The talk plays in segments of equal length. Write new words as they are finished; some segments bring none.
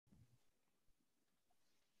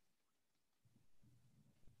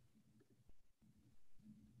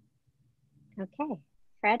Okay,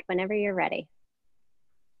 Fred, whenever you're ready.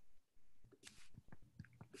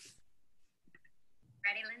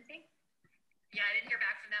 Ready, Lindsay? Yeah, I didn't hear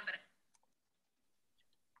back from them, but.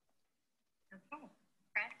 Okay,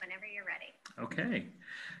 Fred, whenever you're ready. Okay,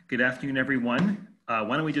 good afternoon, everyone.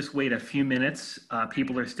 Why don't we just wait a few minutes?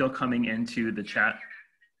 People are still coming into the chat.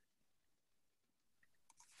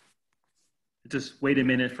 Just wait a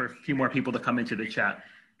minute for a few more people to come into the chat.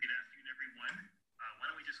 Good afternoon, everyone. Why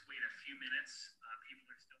don't we just wait a few minutes? People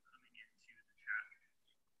are still coming into the chat.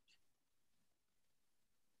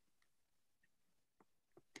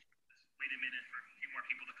 Just wait a minute for a few more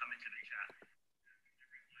people to come into the chat.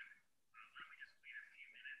 Why don't we just wait a few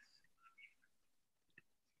minutes?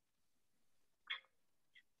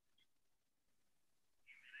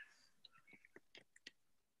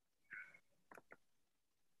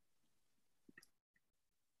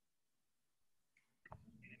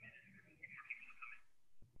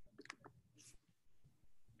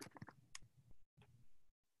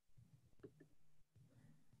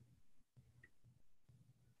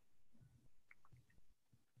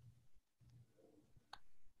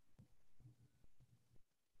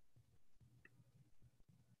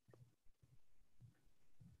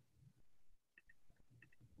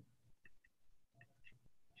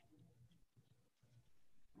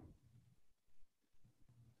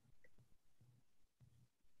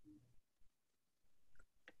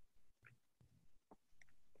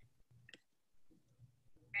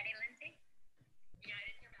 Ready, Lindsay? Yeah, I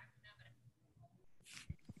didn't hear back from them,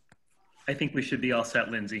 but. I think we should be all set,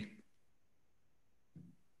 Lindsay.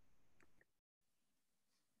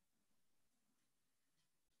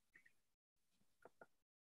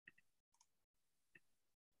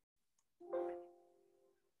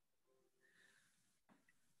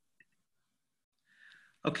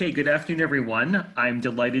 Okay, good afternoon, everyone. I'm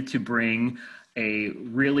delighted to bring a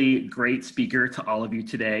really great speaker to all of you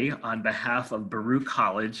today on behalf of Baruch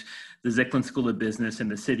College, the Zicklin School of Business, and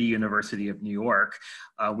the City University of New York.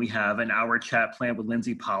 We have an hour chat planned with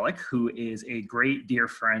Lindsey Pollak, who is a great dear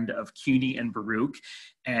friend of CUNY and Baruch,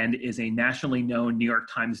 and is a nationally known New York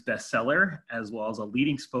Times bestseller, as well as a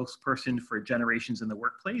leading spokesperson for generations in the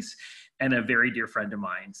workplace, and a very dear friend of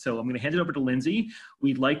mine. So I'm going to hand it over to Lindsey.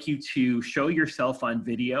 We'd like you to show yourself on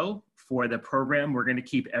video. For the program, we're going to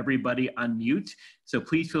keep everybody on mute. So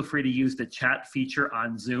please feel free to use the chat feature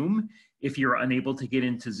on Zoom. If you're unable to get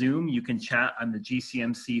into Zoom, you can chat on the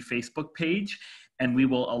GCMC Facebook page, and we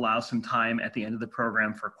will allow some time at the end of the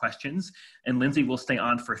program for questions. And Lindsey will stay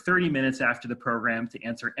on for 30 minutes after the program to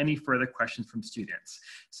answer any further questions from students.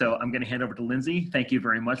 So I'm going to hand over to Lindsey. Thank you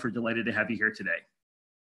very much. We're delighted to have you here today.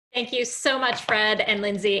 Thank you so much, Fred and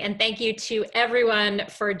Lindsey, and thank you to everyone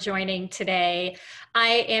for joining today.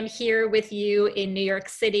 I am here with you in New York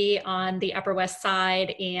City on the Upper West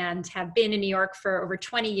Side and have been in New York for over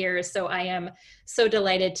 20 years, so I am so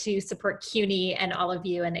delighted to support CUNY and all of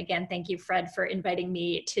you. And again, thank you, Fred, for inviting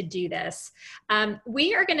me to do this.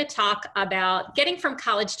 We are going to talk about getting from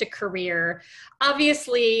college to career,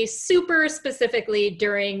 obviously super specifically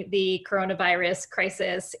during the coronavirus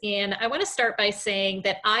crisis. And I want to start by saying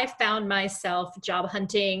that I found myself job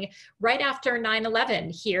hunting right after 9/11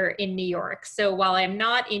 here in New York. So while I'm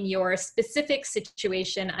not in your specific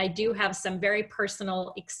situation, I do have some very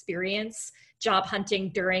personal experience job hunting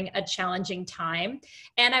during a challenging time.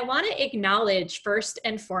 And I want to acknowledge first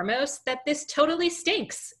and foremost that this totally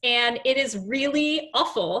stinks. And it is really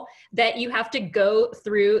awful that you have to go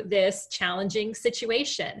through this challenging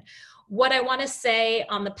situation. What I want to say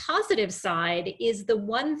on the positive side is the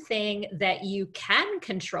one thing that you can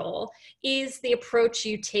control is the approach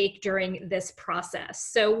you take during this process.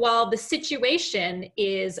 So while the situation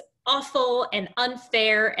is awful and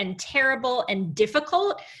unfair and terrible and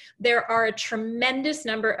difficult, there are a tremendous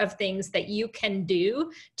number of things that you can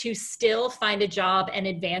do to still find a job and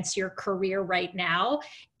advance your career right now.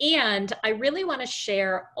 And I really want to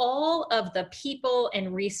share all of the people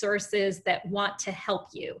and resources that want to help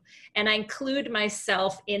you. And I include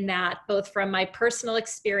myself in that, both from my personal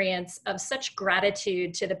experience of such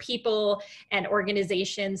gratitude to the people and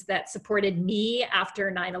organizations that supported me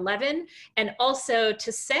after 9/11, and also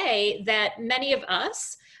to say that many of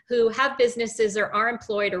us who have businesses or are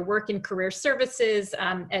employed or work in career services,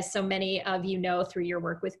 as so many of you know through your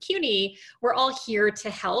work with CUNY, we're all here to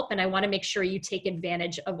help, and I want to make sure you take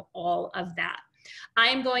advantage of all of that.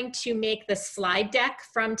 I'm going to make the slide deck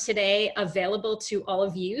from today available to all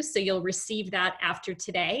of you, so you'll receive that after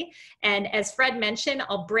today. And as Fred mentioned,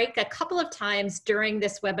 I'll break a couple of times during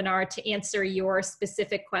this webinar to answer your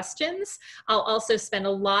specific questions. I'll also spend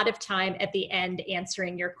a lot of time at the end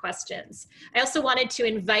answering your questions. I also wanted to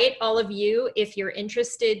invite all of you, if you're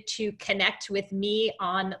interested, to connect with me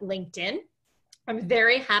on LinkedIn. I'm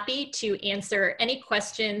very happy to answer any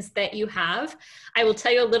questions that you have. I will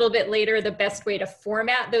tell you a little bit later the best way to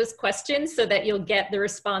format those questions so that you'll get the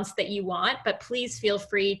response that you want, but please feel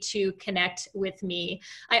free to connect with me.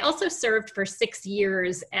 I also served for 6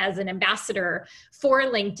 years as an ambassador for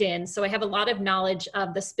LinkedIn, so I have a lot of knowledge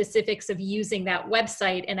of the specifics of using that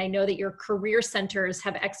website, and I know that your career centers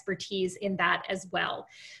have expertise in that as well.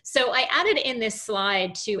 So I added in this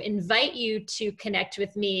slide to invite you to connect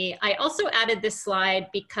with me. I also added this slide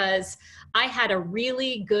because I had a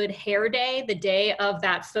really good hair day the day of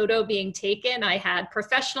that photo being taken. I had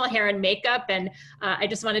professional hair and makeup, and I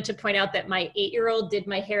just wanted to point out that my 8-year-old did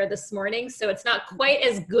my hair this morning, so it's not quite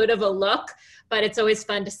as good of a look, but it's always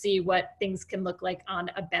fun to see what things can look like on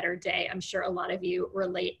a better day. I'm sure a lot of you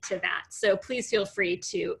relate to that, so please feel free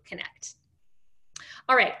to connect.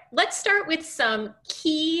 All right, let's start with some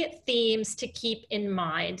key themes to keep in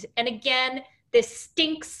mind. And again, this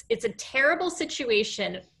stinks, it's a terrible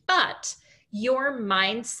situation, but your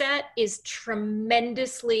mindset is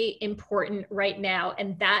tremendously important right now,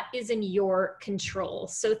 and that is in your control.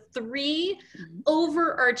 So 3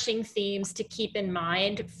 overarching themes to keep in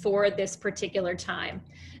mind for this particular time.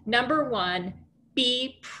 Number 1,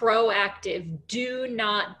 be proactive. Do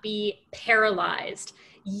not be paralyzed.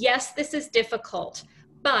 Yes, this is difficult,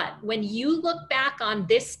 but when you look back on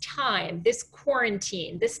this time, this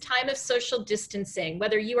quarantine, this time of social distancing,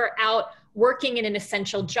 whether you are out working in an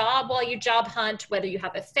essential job while you job hunt, whether you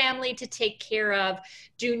have a family to take care of,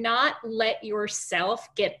 do not let yourself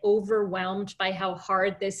get overwhelmed by how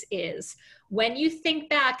hard this is. When you think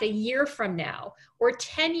back a year from now or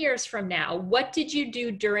 10 years from now, what did you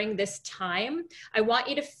do during this time? I want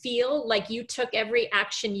you to feel like you took every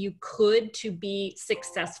action you could to be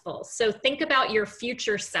successful. So think about your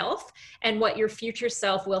future self and what your future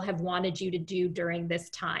self will have wanted you to do during this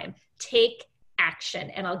time. Take action,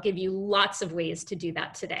 and I'll give you lots of ways to do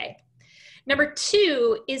that today. Number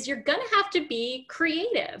 2 is you're gonna have to be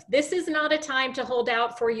creative. This is not a time to hold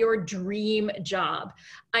out for your dream job.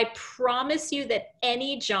 I promise you that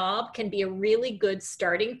any job can be a really good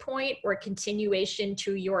starting point or continuation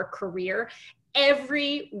to your career.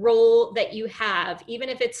 Every role that you have, even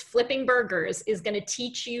if it's flipping burgers, is going to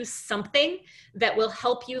teach you something that will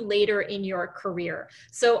help you later in your career.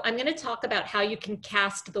 So I'm going to talk about how you can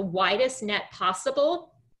cast the widest net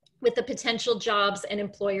possible with the potential jobs and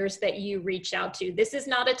employers that you reach out to. This is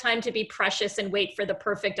not a time to be precious and wait for the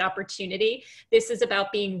perfect opportunity. This is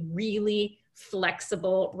about being really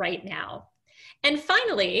flexible right now. And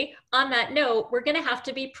finally, on that note, we're going to have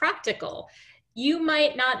to be practical. You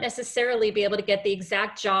might not necessarily be able to get the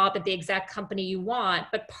exact job at the exact company you want,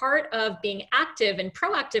 but part of being active and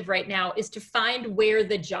proactive right now is to find where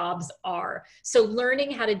the jobs are. So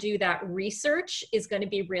learning how to do that research is going to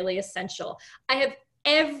be really essential. I have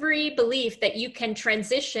every belief that you can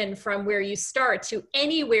transition from where you start to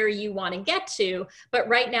anywhere you want to get to, but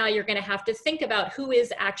right now you're going to have to think about who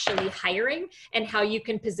is actually hiring and how you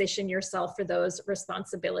can position yourself for those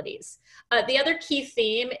responsibilities. The other key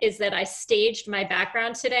theme is that I staged my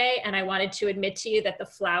background today, and I wanted to admit to you that the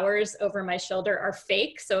flowers over my shoulder are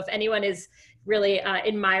fake. So if anyone is really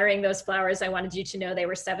admiring those flowers, I wanted you to know they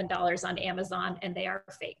were $7 on Amazon and they are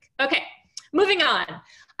fake. Okay, moving on.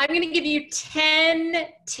 I'm going to give you 10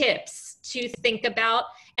 tips to think about.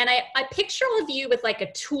 And I picture all of you with like a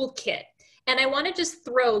toolkit. And I want to just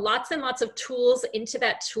throw lots and lots of tools into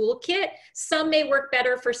that toolkit. Some may work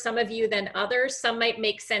better for some of you than others. Some might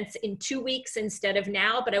make sense in 2 weeks instead of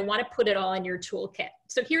now, but I want to put it all in your toolkit.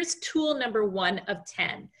 So here's tool number 1 of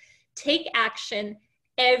 10. Take action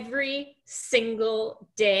every single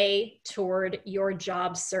day toward your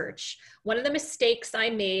job search. One of the mistakes I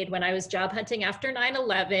made when I was job hunting after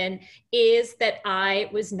 9/11 is that I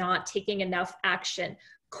was not taking enough action.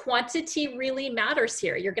 Quantity really matters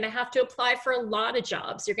here. You're going to have to apply for a lot of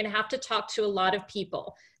jobs. You're going to have to talk to a lot of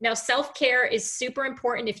people. Now, self-care is super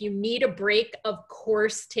important. If you need a break, of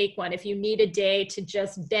course, take one. If you need a day to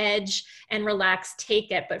just veg and relax, take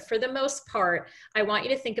it. But for the most part, I want you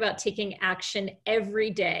to think about taking action every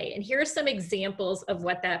day. And here are some examples of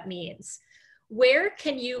what that means. Where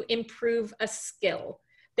can you improve a skill?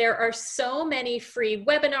 There are so many free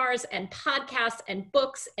webinars and podcasts and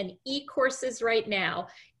books and e-courses right now.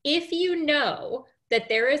 If you know that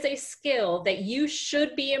there is a skill that you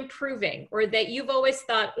should be improving, or that you've always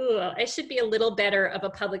thought, ugh, I should be a little better of a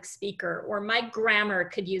public speaker, or my grammar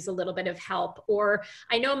could use a little bit of help, or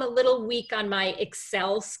I know I'm a little weak on my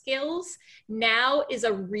Excel skills, now is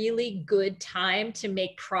a really good time to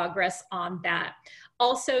make progress on that.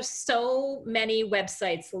 Also, so many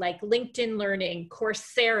websites like LinkedIn Learning,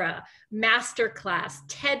 Coursera, Masterclass,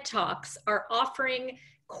 TED Talks are offering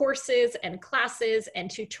courses and classes and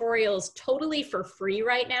tutorials totally for free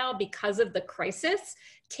right now because of the crisis.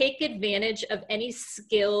 Take advantage of any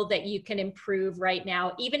skill that you can improve right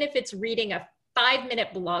now, even if it's reading a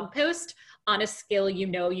 5-minute blog post on a skill you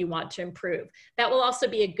know you want to improve. That will also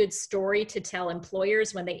be a good story to tell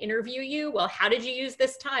employers when they interview you. Well, how did you use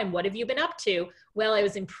this time? What have you been up to? Well, I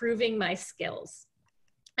was improving my skills.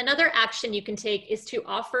 Another action you can take is to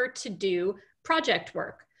offer to do project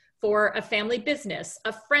work for a family business,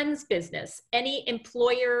 a friend's business, any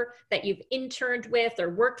employer that you've interned with or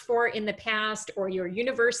worked for in the past, or your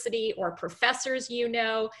university or professors you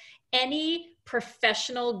know, any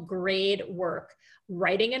professional grade work.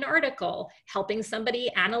 Writing an article, helping somebody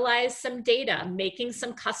analyze some data, making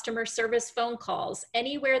some customer service phone calls,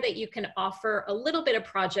 anywhere that you can offer a little bit of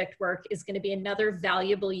project work is going to be another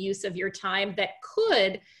valuable use of your time that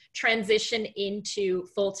could transition into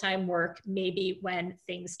full-time work maybe when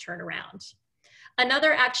things turn around.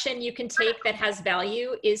 Another action you can take that has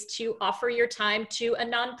value is to offer your time to a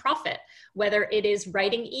nonprofit, whether it is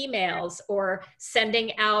writing emails or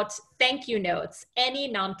sending out thank you notes.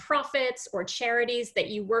 Any nonprofits or charities that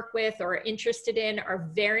you work with or are interested in are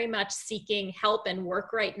very much seeking help and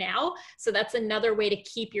work right now. So that's another way to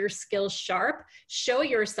keep your skills sharp, show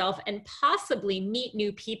yourself, and possibly meet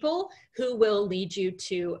new people who will lead you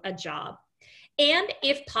to a job. And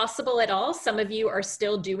if possible at all, some of you are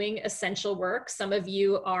still doing essential work. Some of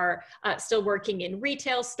you are still working in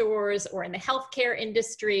retail stores or in the healthcare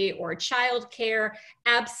industry or childcare.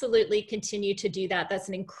 Absolutely continue to do that. That's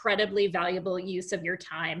an incredibly valuable use of your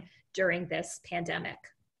time during this pandemic.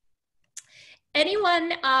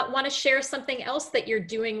 Anyone want to share something else that you're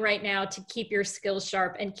doing right now to keep your skills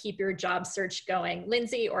sharp and keep your job search going?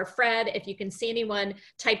 Lindsay or Fred, if you can see anyone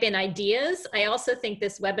type in ideas. I also think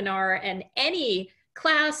this webinar and any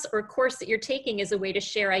class or course that you're taking is a way to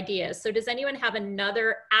share ideas. So does anyone have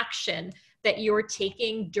another action that you're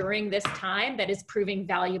taking during this time that is proving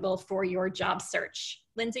valuable for your job search?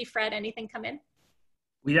 Lindsay, Fred, anything come in?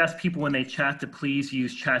 We ask people when they chat to please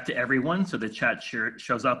use chat to everyone so the chat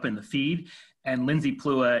shows up in the feed. And Lindsey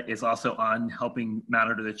Pollak is also on helping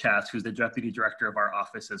monitor the chats, who's the deputy director of our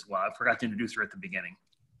office as well. I forgot to introduce her at the beginning.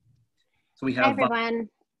 So we have— Hi, everyone.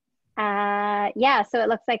 Yeah, so it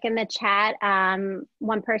looks like in the chat,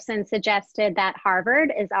 one person suggested that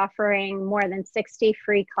Harvard is offering more than 60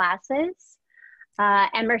 free classes.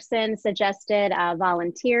 Emerson suggested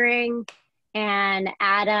volunteering, and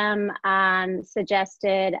Adam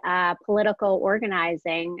suggested political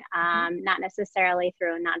organizing, not necessarily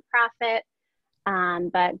through a nonprofit,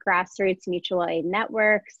 but grassroots mutual aid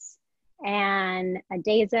networks. And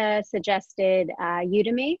Adeza suggested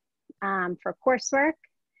Udemy for coursework.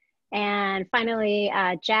 And finally,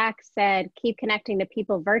 Jack said, keep connecting to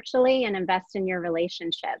people virtually and invest in your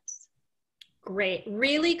relationships. Great,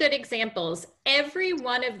 really good examples. Every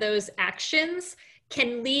one of those actions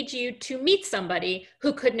can lead you to meet somebody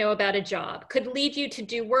who could know about a job, could lead you to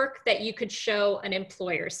do work that you could show an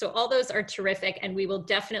employer. So all those are terrific, and we will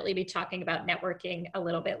definitely be talking about networking a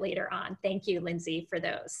little bit later on. Thank you, Lindsay, for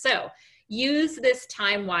those. So use this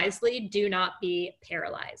time wisely. Do not be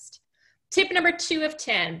paralyzed. Tip number 2 of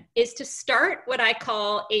 10 is to start what I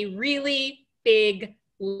call a really big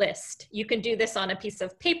list. You can do this on a piece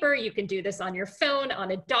of paper. You can do this on your phone,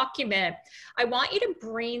 on a document. I want you to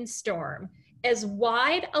brainstorm as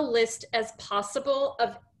wide a list as possible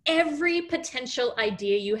of every potential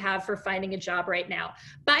idea you have for finding a job right now.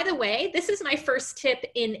 By the way, this is my first tip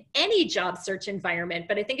in any job search environment,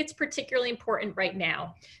 but I think it's particularly important right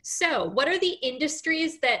now. So what are the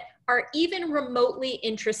industries that are even remotely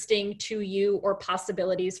interesting to you or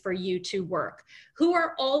possibilities for you to work? Who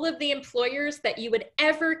are all of the employers that you would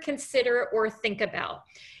ever consider or think about?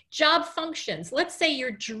 Job functions. Let's say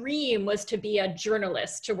your dream was to be a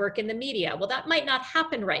journalist, to work in the media. Well, that might not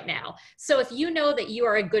happen right now. So if you know that you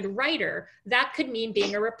are a good writer, that could mean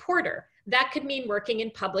being a reporter. That could mean working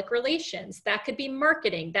in public relations. That could be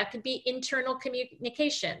marketing. That could be internal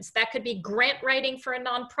communications. That could be grant writing for a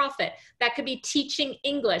nonprofit. That could be teaching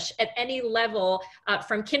English at any level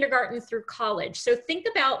from kindergarten through college. So think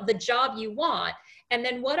about the job you want, and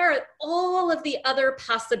then what are all of the other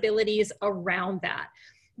possibilities around that?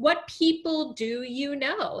 What people do you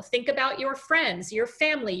know? Think about your friends, your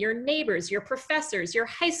family, your neighbors, your professors, your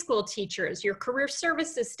high school teachers, your career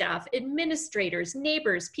services staff, administrators,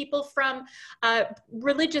 neighbors, people from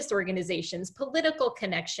religious organizations, political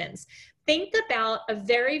connections. Think about a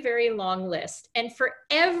very, very long list. And for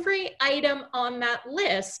every item on that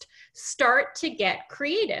list, start to get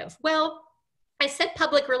creative. Well, I said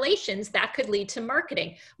public relations, that could lead to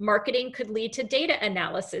marketing. Marketing could lead to data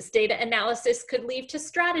analysis. Data analysis could lead to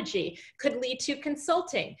strategy, could lead to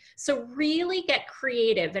consulting. So really get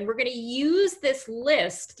creative. And we're going to use this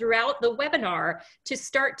list throughout the webinar to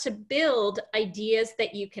start to build ideas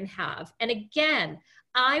that you can have. And again,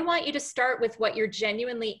 I want you to start with what you're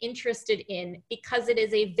genuinely interested in, because it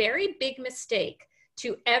is a very big mistake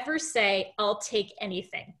to ever say, I'll take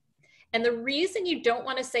anything. And the reason you don't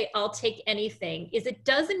want to say, I'll take anything, is it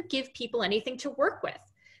doesn't give people anything to work with.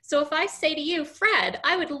 So if I say to you, Fred,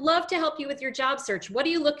 I would love to help you with your job search. What are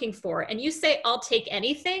you looking for? And you say, I'll take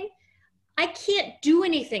anything. I can't do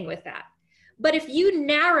anything with that. But if you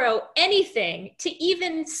narrow anything to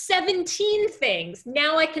even 17 things,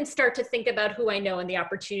 now I can start to think about who I know and the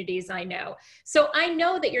opportunities I know. So I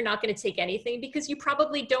know that you're not going to take anything because you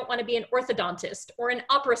probably don't want to be an orthodontist or an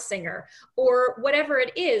opera singer or whatever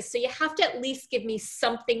it is. So you have to at least give me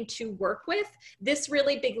something to work with. This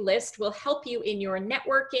really big list will help you in your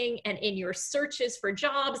networking and in your searches for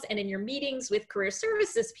jobs and in your meetings with career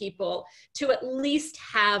services people to at least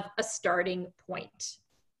have a starting point.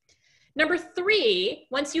 Number 3,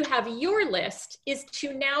 once you have your list, is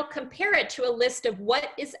to now compare it to a list of what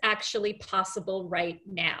is actually possible right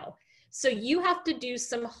now. So you have to do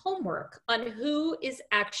some homework on who is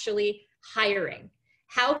actually hiring.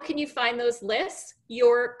 How can you find those lists?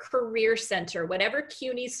 Your career center, whatever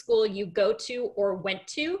CUNY school you go to or went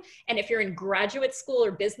to. And if you're in graduate school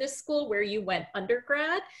or business school where you went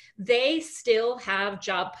undergrad, they still have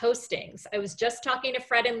job postings. I was just talking to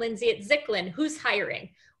Fred and Lindsey at Zicklin. Who's hiring?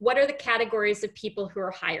 What are the categories of people who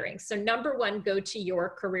are hiring? So number 1, go to your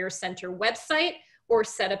career center website or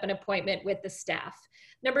set up an appointment with the staff.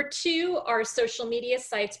 Number 2 are social media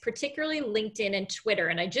sites, particularly LinkedIn and Twitter.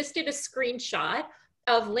 And I just did a screenshot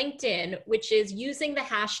of LinkedIn, which is using the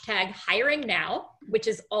hashtag hiring now, which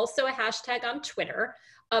is also a hashtag on Twitter,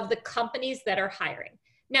 of the companies that are hiring.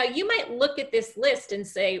 Now, you might look at this list and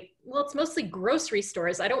say, well, it's mostly grocery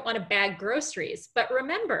stores. I don't want to bag groceries. But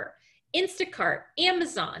remember, Instacart,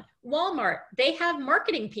 Amazon, Walmart, they have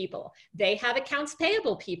marketing people, they have accounts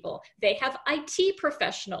payable people, they have IT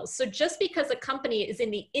professionals. So just because a company is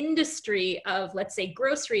in the industry of, let's say,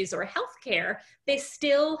 groceries or healthcare, they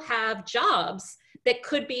still have jobs that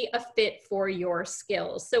could be a fit for your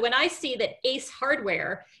skills. So when I see that Ace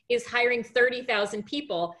Hardware is hiring 30,000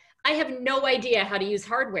 people, I have no idea how to use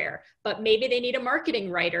hardware, but maybe they need a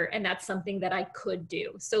marketing writer, and that's something that I could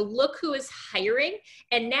do. So look who is hiring,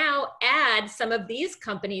 and now add some of these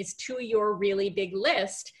companies to your really big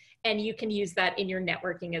list, and you can use that in your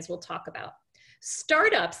networking, as we'll talk about.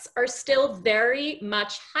 Startups are still very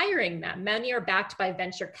much hiring them. Many are backed by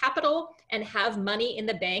venture capital and have money in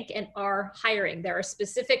the bank and are hiring. There are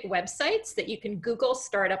specific websites that you can Google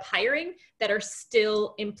startup hiring that are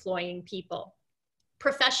still employing people.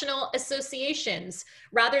 Professional associations,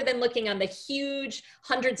 rather than looking on the huge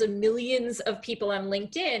hundreds of millions of people on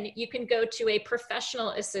LinkedIn, you can go to a professional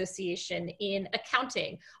association in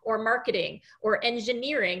accounting or marketing or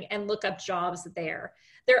engineering and look up jobs there.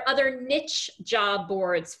 There are other niche job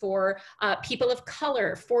boards for people of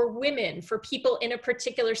color, for women, for people in a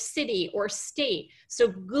particular city or state. So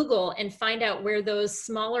Google and find out where those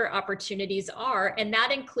smaller opportunities are. And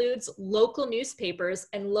that includes local newspapers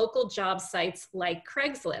and local job sites like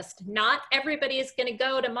Craigslist. Not everybody is going to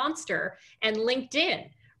go to Monster and LinkedIn,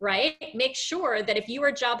 right? Make sure that if you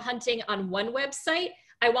are job hunting on one website,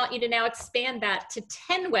 I want you to now expand that to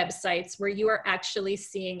 10 websites where you are actually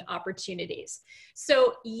seeing opportunities.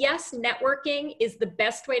 So yes, networking is the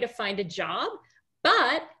best way to find a job,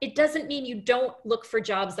 but it doesn't mean you don't look for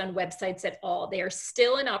jobs on websites at all. They are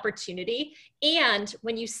still an opportunity. And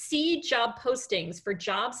when you see job postings for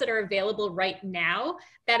jobs that are available right now,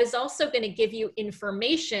 that is also going to give you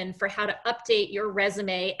information for how to update your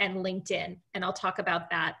resume and LinkedIn. And I'll talk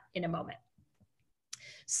about that in a moment.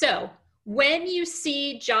 So when you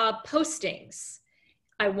see job postings,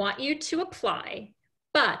 I want you to apply,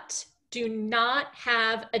 but do not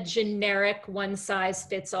have a generic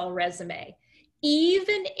one-size-fits-all resume.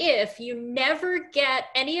 Even if you never get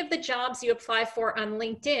any of the jobs you apply for on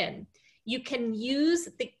LinkedIn, you can use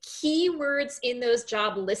the keywords in those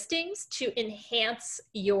job listings to enhance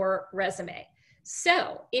your resume.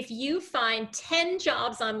 So if you find 10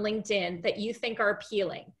 jobs on LinkedIn that you think are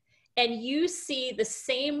appealing, and you see the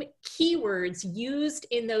same keywords used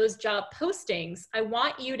in those job postings, I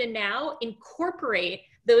want you to now incorporate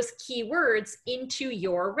those keywords into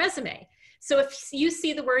your resume. So if you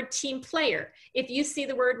see the word team player, if you see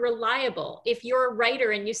the word reliable, if you're a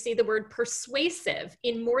writer and you see the word persuasive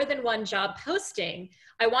in more than one job posting,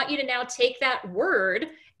 I want you to now take that word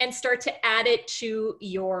and start to add it to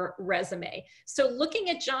your resume. So looking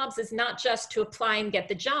at jobs is not just to apply and get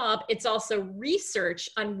the job, it's also research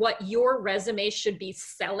on what your resume should be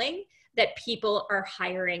selling that people are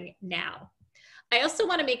hiring now. I also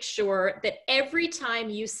want to make sure that every time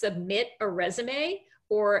you submit a resume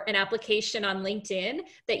or an application on LinkedIn,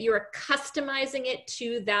 that you are customizing it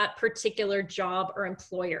to that particular job or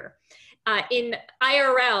employer. In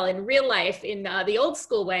IRL, in real life, in the old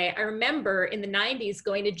school way, I remember in the 90s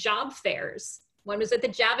going to job fairs. One was at the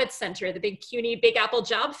Javits Center, the big CUNY Big Apple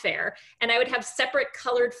Job Fair, and I would have separate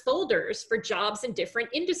colored folders for jobs in different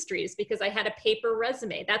industries because I had a paper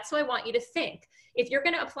resume. That's how I want you to think. If you're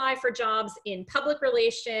going to apply for jobs in public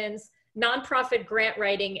relations, nonprofit grant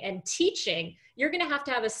writing, and teaching, you're going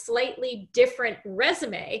to have a slightly different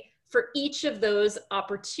resume for each of those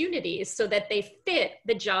opportunities so that they fit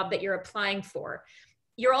the job that you're applying for.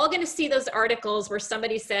 You're all going to see those articles where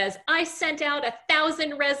somebody says, I sent out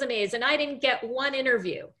 1,000 resumes and I didn't get one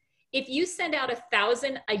interview. If you send out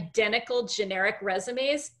 1,000 identical generic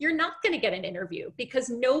resumes, you're not going to get an interview because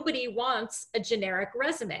nobody wants a generic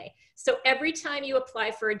resume. So every time you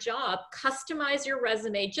apply for a job, customize your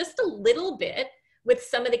resume just a little bit with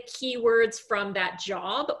some of the keywords from that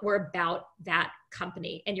job or about that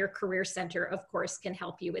company. And your Career Center, of course, can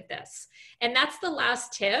help you with this. And that's the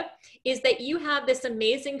last tip, is that you have this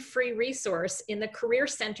amazing free resource in the Career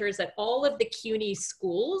Centers at all of the CUNY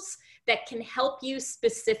schools that can help you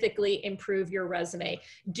specifically improve your resume.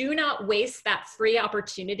 Do not waste that free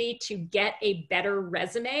opportunity to get a better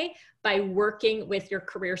resume by working with your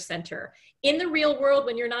Career Center. In the real world,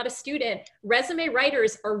 when you're not a student, resume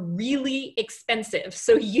writers are really expensive.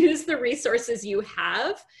 So use the resources you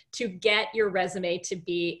have to get your resume to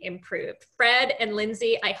be improved. Fred and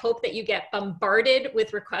Lindsay, I hope that you get bombarded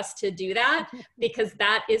with requests to do that, because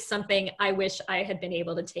that is something I wish I had been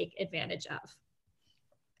able to take advantage of.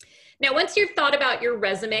 Now, once you've thought about your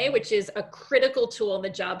resume, which is a critical tool in the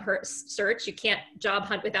job search, you can't job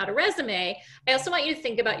hunt without a resume, I also want you to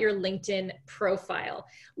think about your LinkedIn profile.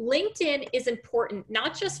 LinkedIn is important,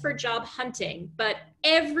 not just for job hunting, but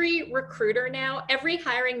every recruiter now, every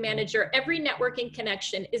hiring manager, every networking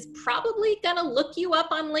connection is probably gonna look you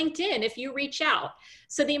up on LinkedIn if you reach out.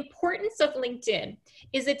 So the importance of LinkedIn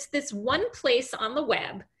is it's this one place on the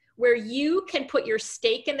web where you can put your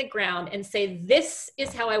stake in the ground and say, this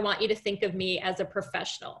is how I want you to think of me as a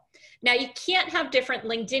professional. Now, you can't have different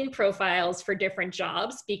LinkedIn profiles for different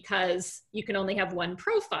jobs because you can only have one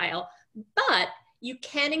profile, but you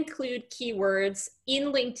can include keywords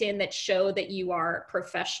in LinkedIn that show that you are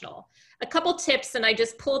professional. A couple tips, and I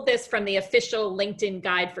just pulled this from the official LinkedIn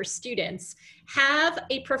guide for students. Have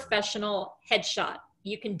a professional headshot.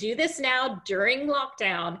 You can do this now during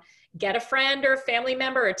lockdown. Get a friend or a family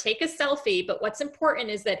member or take a selfie, but what's important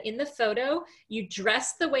is that in the photo, you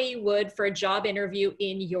dress the way you would for a job interview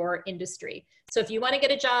in your industry. So if you want to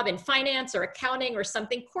get a job in finance or accounting or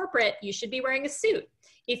something corporate, you should be wearing a suit.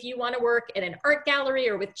 If you want to work at an art gallery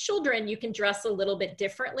or with children, you can dress a little bit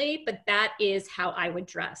differently, but that is how I would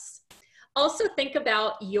dress. Also think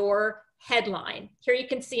about your headline. Here you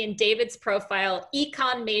can see in David's profile,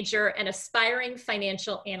 econ major and aspiring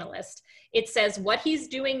financial analyst. It says what he's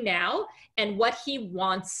doing now and what he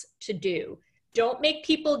wants to do. Don't make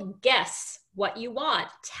people guess what you want.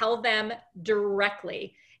 Tell them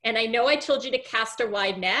directly. And I know I told you to cast a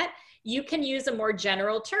wide net. You can use a more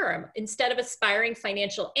general term. Instead of aspiring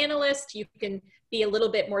financial analyst, you can be a little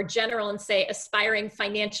bit more general and say aspiring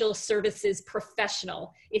financial services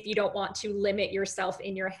professional if you don't want to limit yourself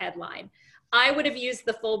in your headline. I would have used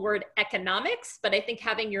the full word economics, but I think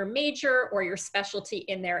having your major or your specialty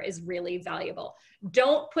in there is really valuable.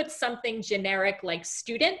 Don't put something generic like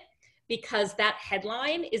student, because that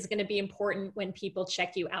headline is going to be important when people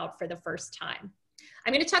check you out for the first time.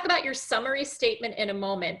 I'm going to talk about your summary statement in a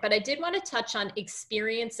moment, but I did want to touch on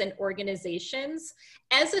experience and organizations.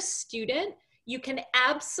 As a student, you can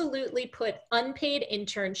absolutely put unpaid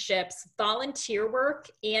internships, volunteer work,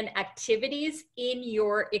 and activities in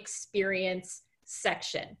your experience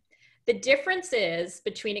section. The difference is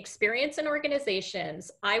between experience and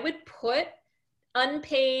organizations, I would put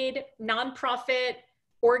unpaid, nonprofit,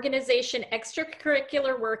 organization,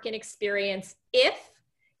 extracurricular work and experience if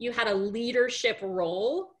you had a leadership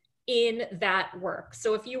role in that work.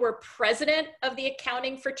 So if you were president of the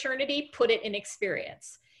accounting fraternity, put it in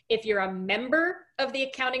experience. If you're a member of the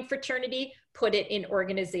accounting fraternity, put it in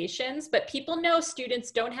organizations. But people know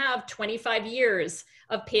students don't have 25 years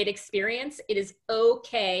of paid experience. It is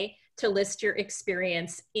okay to list your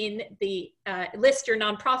experience in the, list your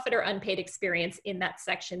nonprofit or unpaid experience in that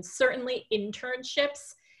section. Certainly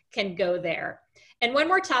internships can go there. And one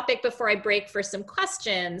more topic before I break for some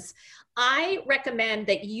questions. I recommend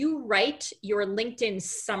that you write your LinkedIn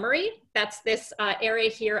summary. That's this area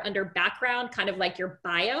here under background, kind of like your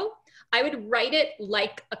bio. I would write it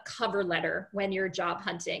like a cover letter when you're job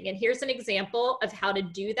hunting. And here's an example of how to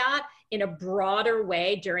do that in a broader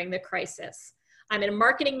way during the crisis. I'm a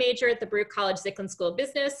marketing major at the Baruch College Zicklin School of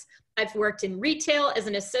Business. I've worked in retail as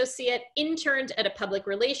an associate, interned at a public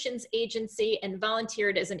relations agency, and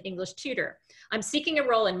volunteered as an English tutor. I'm seeking a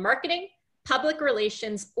role in marketing, public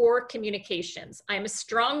relations, or communications. I'm a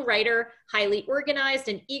strong writer, highly organized,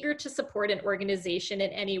 and eager to support an organization in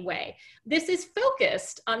any way. This is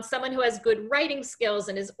focused on someone who has good writing skills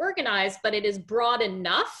and is organized, but it is broad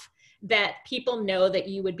enough that people know that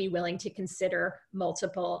you would be willing to consider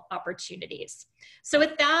multiple opportunities. So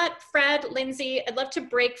with that, Fred, Lindsey, I'd love to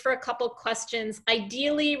break for a couple questions,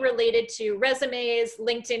 ideally related to resumes,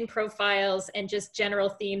 LinkedIn profiles, and just general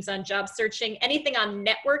themes on job searching. Anything on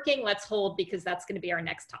networking, let's hold, because that's going to be our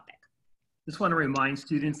next topic. Just want to remind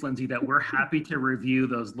students, Lindsey, that we're happy to review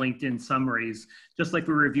those LinkedIn summaries, just like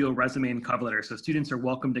we review a resume and cover letter. So students are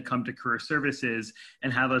welcome to come to Career Services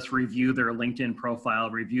and have us review their LinkedIn profile,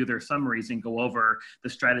 review their summaries, and go over the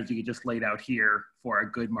strategy you just laid out here for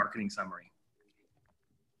a good marketing summary.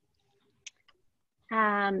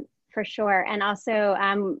 For sure. And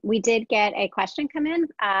also, we did get a question come in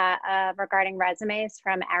regarding resumes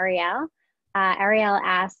from Ariel. Ariel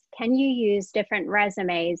asked, can you use different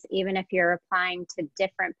resumes even if you're applying to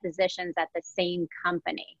different positions at the same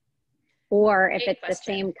company? Or if it's the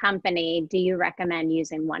same company, do you recommend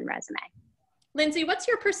using one resume? Lindsey, what's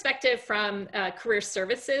your perspective from Career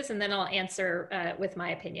Services? And then I'll answer with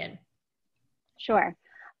my opinion. Sure.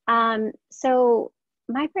 So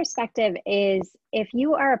my perspective is if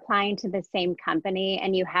you are applying to the same company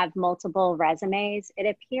and you have multiple resumes, it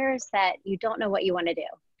appears that you don't know what you want to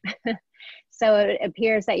do. So it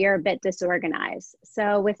appears that you're a bit disorganized.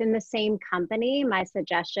 So within the same company, my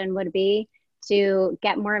suggestion would be to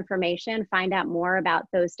get more information, find out more about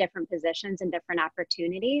those different positions and different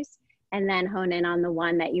opportunities, and then hone in on the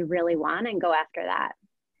one that you really want and go after that.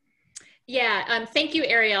 Yeah, thank you,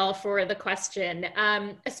 Ariel, for the question.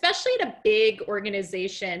 Especially at a big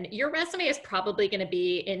organization, your resume is probably going to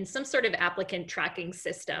be in some sort of applicant tracking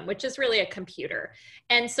system, which is really a computer.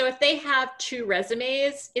 And so if they have two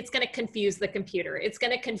resumes, it's going to confuse the computer. It's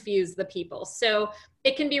going to confuse the people. So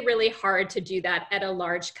it can be really hard to do that at a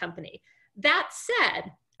large company. That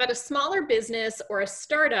said, at a smaller business or a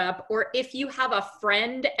startup, or if you have a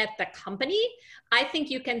friend at the company, I think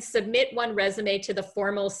you can submit one resume to the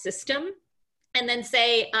formal system and then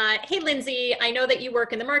say, hey, Lindsey, I know that you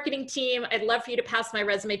work in the marketing team. I'd love for you to pass my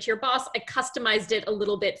resume to your boss. I customized it a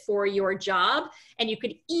little bit for your job, and you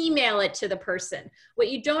could email it to the person. What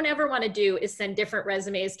you don't ever want to do is send different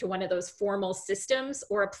resumes to one of those formal systems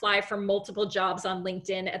or apply for multiple jobs on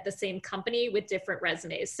LinkedIn at the same company with different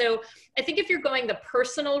resumes. So I think if you're going the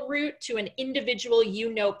personal route to an individual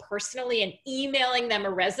you know personally and emailing them a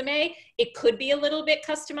resume, it could be a little bit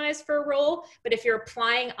customized for a role. But if you're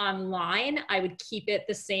applying online, I would keep it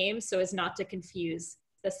the same so as not to confuse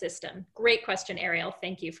the system. Great question, Ariel.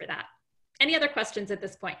 Thank you for that. Any other questions at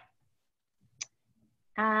this point?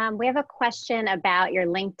 We have a question about your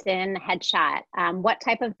LinkedIn headshot. What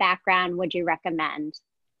type of background would you recommend?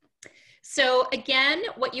 So again,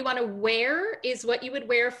 what you want to wear is what you would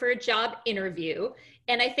wear for a job interview.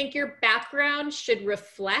 And I think your background should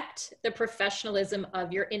reflect the professionalism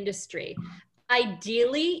of your industry.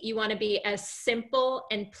 Ideally, you want to be as simple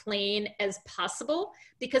and plain as possible,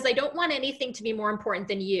 because I don't want anything to be more important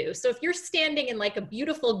than you. So if you're standing in like a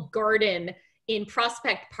beautiful garden in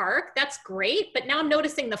Prospect Park, that's great, but now I'm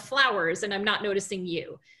noticing the flowers and I'm not noticing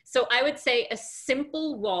you. So I would say a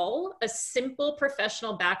simple wall, a simple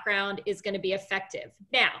professional background is going to be effective.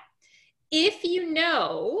 Now, if you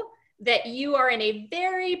know that you are in a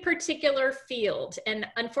very particular field, and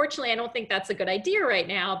unfortunately, I don't think that's a good idea right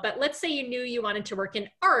now, but let's say you knew you wanted to work in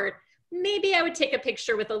art, maybe I would take a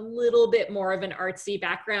picture with a little bit more of an artsy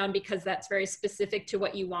background because that's very specific to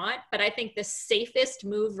what you want. But I think the safest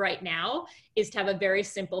move right now is to have a very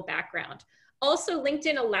simple background. Also,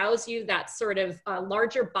 LinkedIn allows you that sort of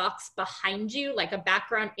larger box behind you, like a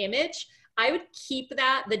background image. I would keep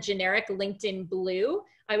that the generic LinkedIn blue.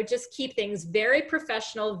 I would just keep things very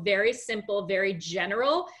professional, very simple, very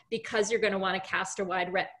general, because you're going to want to cast a wide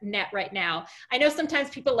net right now. I know sometimes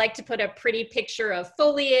people like to put a pretty picture of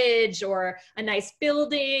foliage or a nice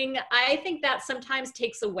building. I think that sometimes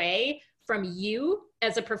takes away from you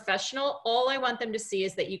as a professional. All I want them to see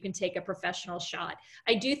is that you can take a professional shot.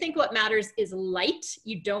 I do think what matters is light.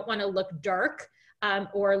 You don't want to look dark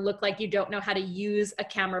or look like you don't know how to use a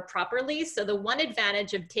camera properly. So the one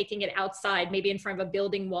advantage of taking it outside, maybe in front of a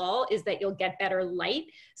building wall, is that you'll get better light.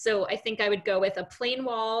 So I think I would go with a plain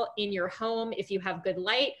wall in your home if you have good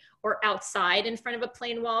light, or outside in front of a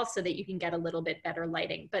plain wall so that you can get a little bit better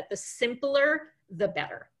lighting. But the simpler, the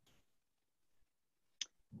better.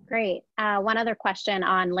 Great. One other question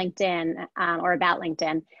on LinkedIn or about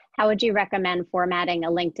LinkedIn. How would you recommend formatting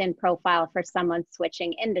a LinkedIn profile for someone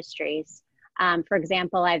switching industries? For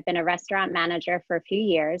example, I've been a restaurant manager for a few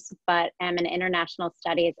years, but am an international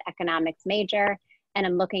studies economics major, and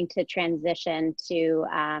I'm looking to transition to,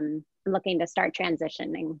 looking to start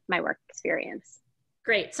transitioning my work experience.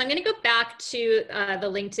 Great. So I'm going to go back to the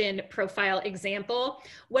LinkedIn profile example.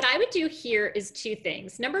 What I would do here is two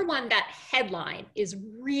things. Number one, that headline is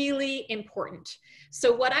really important.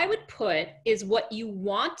 So what I would put is what you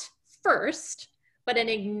want first, but an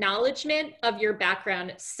acknowledgement of your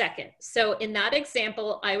background second. So in that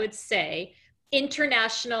example, I would say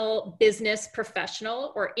international business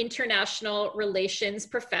professional or international relations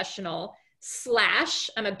professional /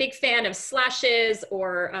 I'm a big fan of slashes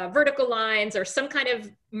or vertical lines or some kind of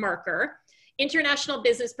marker, international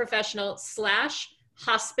business professional /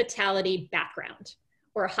 hospitality background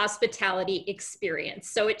or hospitality experience.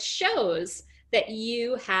 So it shows that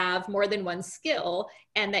you have more than one skill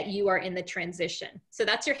and that you are in the transition. So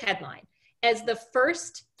that's your headline. As the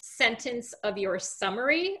first sentence of your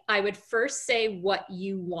summary, I would first say what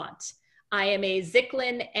you want. I am a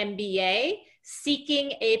Zicklin MBA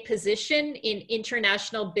seeking a position in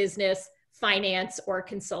international business, finance, or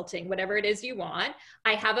consulting, whatever it is you want.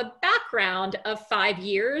 I have a background of 5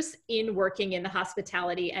 years in working in the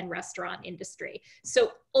hospitality and restaurant industry.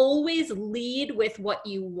 So always lead with what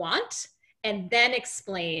you want and then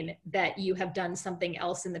explain that you have done something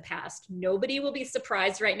else in the past. Nobody will be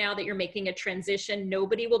surprised right now that you're making a transition.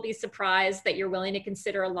 Nobody will be surprised that you're willing to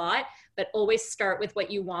consider a lot, but always start with what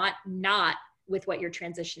you want, not with what you're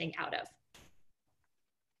transitioning out of.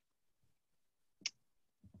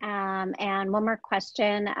 And one more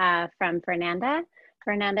question from Fernanda.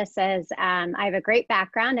 Fernanda says, I have a great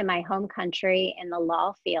background in my home country in the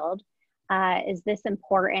law field. Is this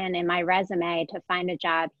important in my resume to find a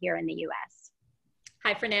job here in the US?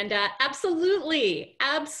 Hi, Fernanda. Absolutely.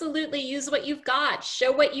 Absolutely. Use what you've got.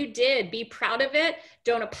 Show what you did. Be proud of it.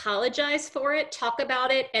 Don't apologize for it. Talk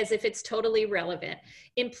about it as if it's totally relevant.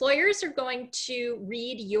 Employers are going to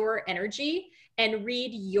read your energy and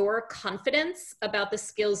read your confidence about the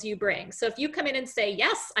skills you bring. So if you come in and say,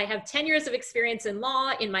 yes, I have 10 years of experience in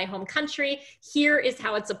law in my home country, here is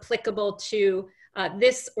how it's applicable to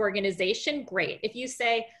this organization, great. If you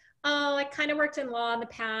say, oh, I kind of worked in law in the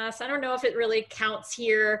past, I don't know if it really counts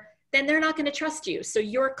here, then they're not going to trust you. So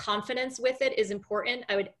your confidence with it is important.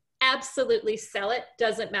 I would absolutely sell it.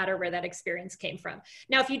 Doesn't matter where that experience came from.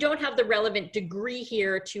 Now, if you don't have the relevant degree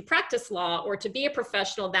here to practice law or to be a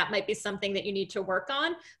professional, that might be something that you need to work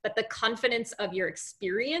on, but the confidence of your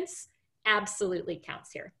experience absolutely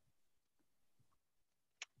counts here.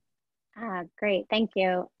 Great, thank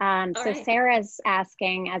you. So Sarah's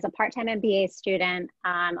asking, as a part-time MBA student,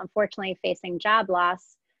 unfortunately facing job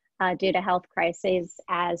loss due to health crises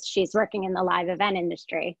as she's working in the live event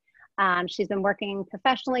industry. She's been working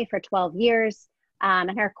professionally for 12 years.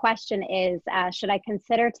 And her question is, should I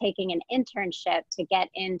consider taking an internship to get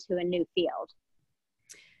into a new field?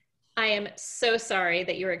 I am so sorry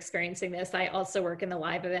that you're experiencing this. I also work in the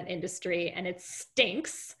live event industry and it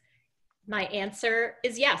stinks. My answer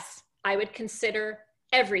is yes. I would consider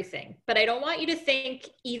everything, but I don't want you to think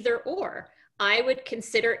either or. I would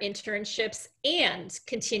consider internships and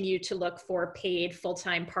continue to look for paid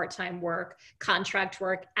full-time, part-time work, contract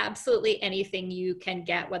work, absolutely anything you can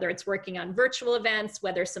get, whether it's working on virtual events,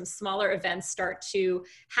 whether some smaller events start to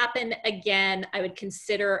happen again. I would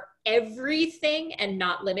consider everything and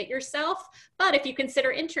not limit yourself. But if you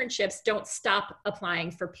consider internships, don't stop applying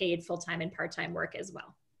for paid full-time and part-time work as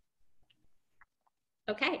well.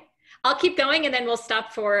 Okay. I'll keep going and then we'll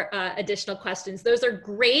stop for additional questions. Those are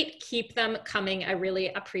great. Keep them coming. I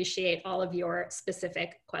really appreciate all of your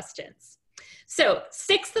specific questions. So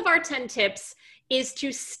 6th of our 10 tips is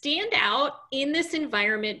to stand out in this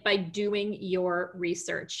environment by doing your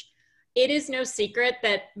research. It is no secret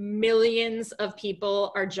that millions of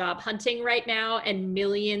people are job hunting right now and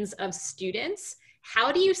millions of students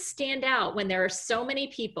How do you stand out when there are so many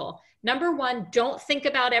people? Number one, don't think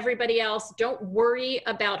about everybody else. Don't worry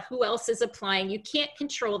about who else is applying. You can't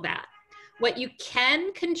control that. What you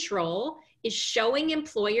can control is showing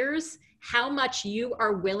employers how much you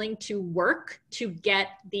are willing to work to get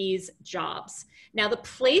these jobs. Now, the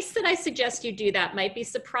place that I suggest you do that might be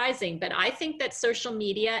surprising, but I think that social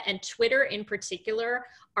media and Twitter in particular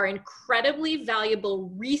are incredibly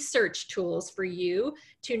valuable research tools for you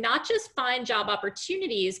to not just find job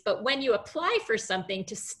opportunities, but when you apply for something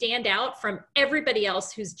to stand out from everybody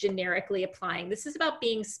else who's generically applying. This is about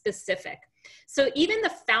being specific. So even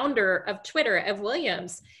the founder of Twitter, Ev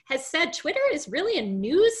Williams, has said Twitter is really a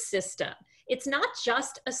news system. It's not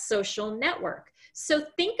just a social network. So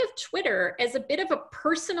think of Twitter as a bit of a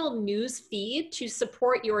personal news feed to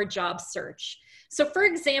support your job search. So for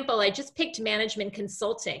example, I just picked management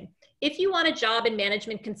consulting. If you want a job in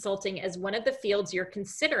management consulting as one of the fields you're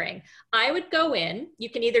considering, I would go in. You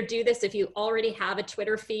can either do this if you already have a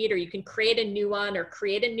Twitter feed, or you can create a new one or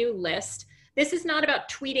create a new list. This is not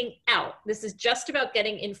about tweeting out. This is just about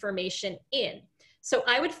getting information in. So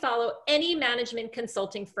I would follow any management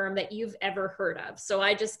consulting firm that you've ever heard of. So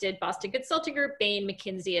I just did Boston Consulting Group, Bain,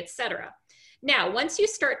 McKinsey, etc. Now, once you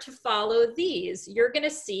start to follow these, you're going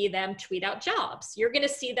to see them tweet out jobs. You're going to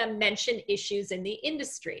see them mention issues in the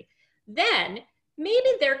industry. Then maybe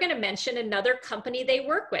they're going to mention another company they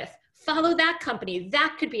work with. Follow that company.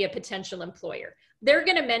 That could be a potential employer. They're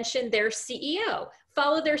going to mention their CEO.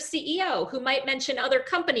 Follow their CEO, who might mention other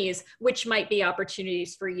companies, which might be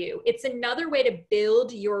opportunities for you. It's another way to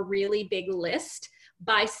build your really big list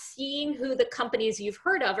by seeing who the companies you've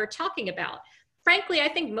heard of are talking about. Frankly, I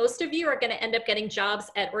think most of you are going to end up getting jobs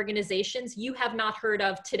at organizations you have not heard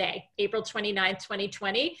of today, April 29th,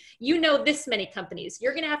 2020. You know this many companies.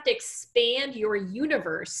 You're going to have to expand your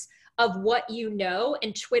universe of what you know,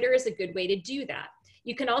 and Twitter is a good way to do that.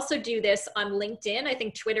 You can also do this on LinkedIn. I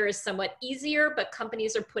think Twitter is somewhat easier, but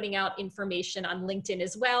companies are putting out information on LinkedIn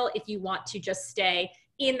as well if you want to just stay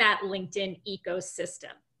in that LinkedIn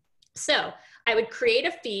ecosystem. So I would create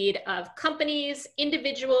a feed of companies,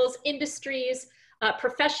 individuals, industries,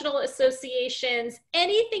 professional associations,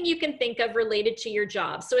 anything you can think of related to your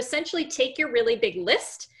job. So essentially take your really big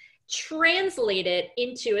list, translate it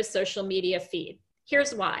into a social media feed.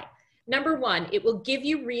 Here's why. Number one, it will give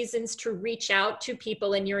you reasons to reach out to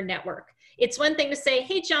people in your network. It's one thing to say,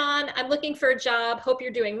 hey, John, I'm looking for a job. Hope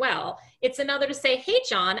you're doing well. It's another to say, hey,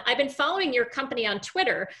 John, I've been following your company on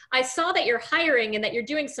Twitter. I saw that you're hiring and that you're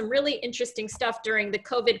doing some really interesting stuff during the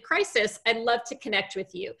COVID crisis. I'd love to connect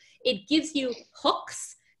with you. It gives you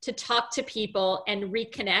hooks to talk to people and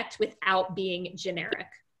reconnect without being generic.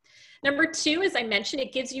 Number two, as I mentioned,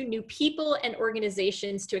 it gives you new people and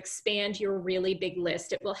organizations to expand your really big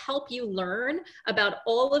list. It will help you learn about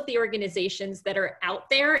all of the organizations that are out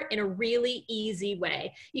there in a really easy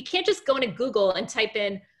way. You can't just go into Google and type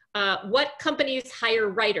in what companies hire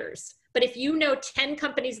writers. But if you know 10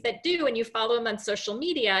 companies that do and you follow them on social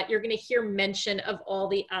media, you're going to hear mention of all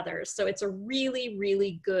the others. So it's a really,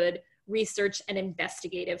 really good research and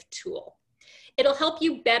investigative tool. It'll help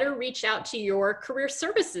you better reach out to your career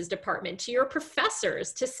services department, to your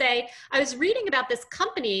professors, to say, I was reading about this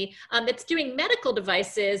company that's doing medical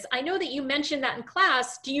devices. I know that you mentioned that in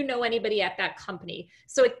class. Do you know anybody at that company?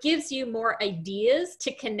 So it gives you more ideas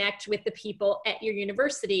to connect with the people at your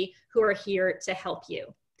university who are here to help you.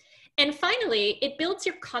 And finally, it builds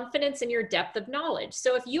your confidence and your depth of knowledge.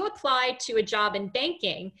 So if you apply to a job in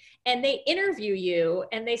banking and they interview you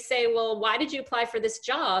and they say, well, why did you apply for this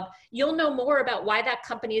job? You'll know more about why that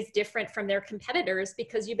company is different from their competitors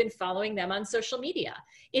because you've been following them on social media.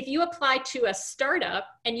 If you apply to a startup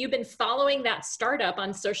and you've been following that startup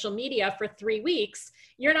on social media for 3 weeks,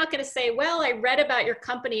 you're not going to say, well, I read about your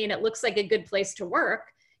company and it looks like a good place to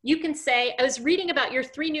work. You can say, I was reading about your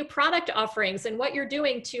 3 new product offerings and what you're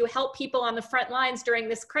doing to help people on the front lines during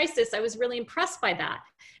this crisis. I was really impressed by that.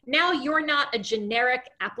 Now you're not a generic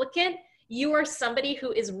applicant. You are somebody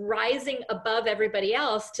who is rising above everybody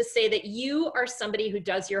else to say that you are somebody who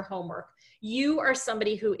does your homework. You are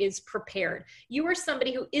somebody who is prepared. You are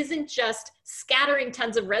somebody who isn't just scattering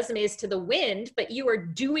tons of resumes to the wind, but you are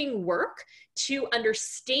doing work to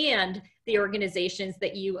understand the organizations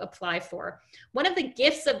that you apply for. One of the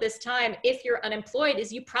gifts of this time, if you're unemployed,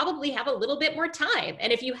 is you probably have a little bit more time.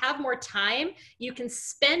 And if you have more time, you can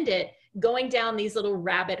spend it going down these little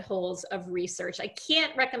rabbit holes of research. I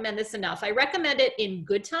can't recommend this enough. I recommend it in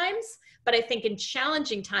good times, but I think in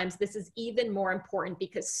challenging times, this is even more important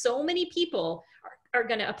because so many people are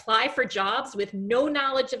going to apply for jobs with no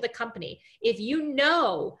knowledge of the company. If you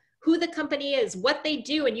know who the company is, what they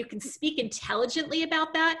do, and you can speak intelligently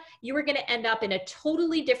about that, you are going to end up in a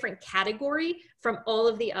totally different category from all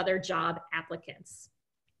of the other job applicants.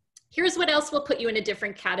 Here's what else will put you in a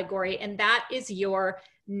different category, and that is your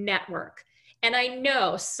network. And I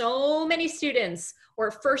know so many students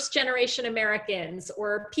or first generation Americans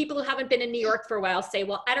or people who haven't been in New York for a while say,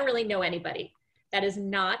 well, I don't really know anybody. That is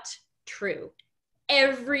not true.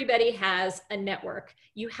 Everybody has a network.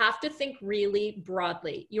 You have to think really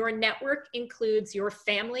broadly. Your network includes your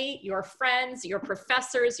family, your friends, your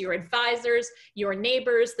professors, your advisors, your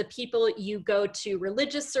neighbors, the people you go to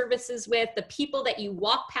religious services with, the people that you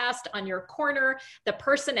walk past on your corner, the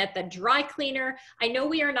person at the dry cleaner. I know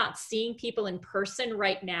we are not seeing people in person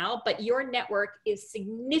right now, but your network is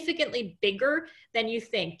significantly bigger than you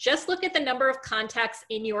think. Just look at the number of contacts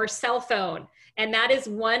in your cell phone. And that is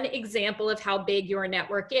one example of how big your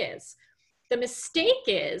network is. The mistake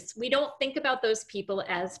is we don't think about those people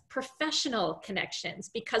as professional connections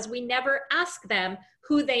because we never ask them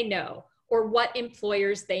who they know or what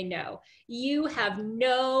employers they know. You have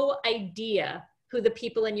no idea who the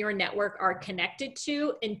people in your network are connected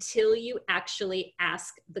to until you actually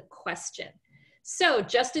ask the question. So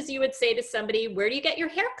just as you would say to somebody, where do you get your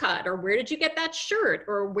haircut? Or where did you get that shirt?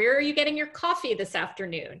 Or where are you getting your coffee this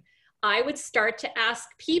afternoon? I would start to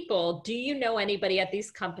ask people, do you know anybody at these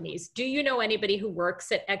companies? Do you know anybody who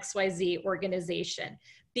works at XYZ organization?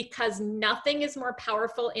 Because nothing is more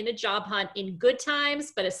powerful in a job hunt in good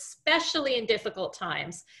times, but especially in difficult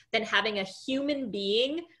times, than having a human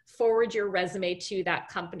being forward your resume to that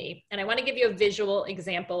company. And I want to give you a visual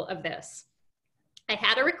example of this. I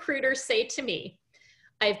had a recruiter say to me,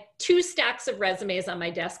 I have 2 stacks of resumes on my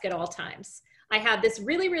desk at all times. I have this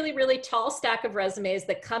really, really, really tall stack of resumes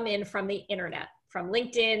that come in from the internet, from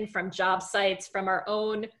LinkedIn, from job sites, from our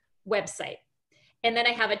own website. And then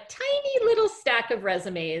I have a tiny little stack of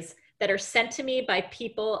resumes that are sent to me by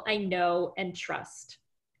people I know and trust.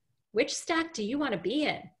 Which stack do you want to be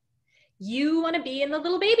in? You want to be in the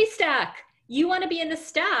little baby stack. You want to be in the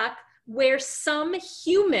stack where some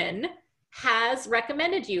human has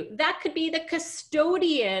recommended you. That could be the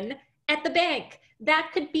custodian at the bank.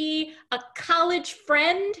 That could be a college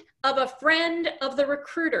friend of the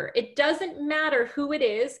recruiter. It doesn't matter who it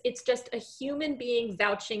is. It's just a human being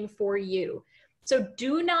vouching for you. So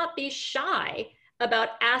do not be shy about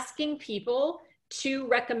asking people to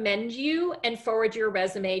recommend you and forward your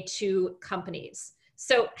resume to companies.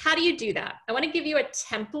 So how do you do that? I want to give you a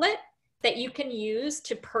template that you can use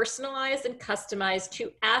to personalize and customize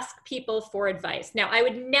to ask people for advice. Now, I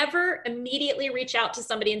would never immediately reach out to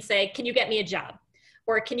somebody and say, can you get me a job?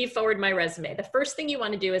 Or can you forward my resume? The first thing you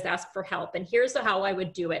want to do is ask for help. And here's how I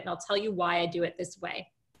would do it. And I'll tell you why I do it this way.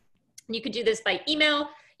 And you can do this by email.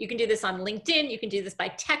 You can do this on LinkedIn. You can do this by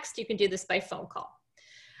text. You can do this by phone call.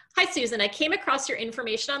 Hi, Susan. I came across your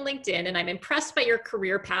information on LinkedIn and I'm impressed by your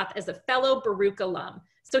career path as a fellow Baruch alum.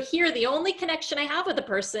 So here, the only connection I have with the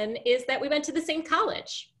person is that we went to the same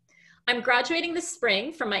college. I'm graduating this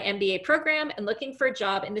spring from my MBA program and looking for a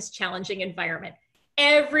job in this challenging environment.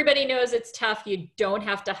 Everybody knows it's tough. You don't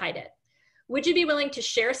have to hide it. Would you be willing to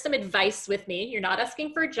share some advice with me? You're not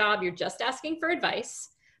asking for a job. You're just asking for advice,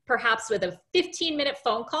 perhaps with a 15-minute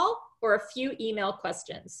phone call or a few email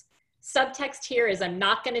questions. Subtext here is I'm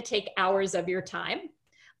not going to take hours of your time.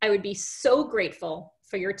 I would be so grateful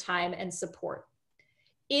for your time and support.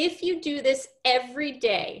 If you do this every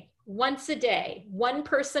day, once a day, one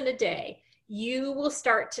person a day, you will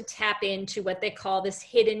start to tap into what they call this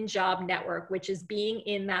hidden job network, which is being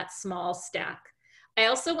in that small stack. I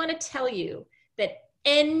also want to tell you that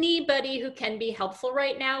anybody who can be helpful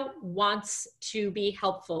right now wants to be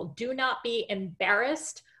helpful. Do not be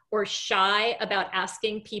embarrassed or shy about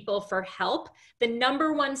asking people for help. The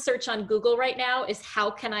 #1 search on Google right now is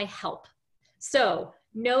how can I help? So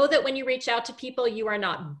know that when you reach out to people, you are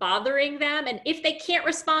not bothering them. And if they can't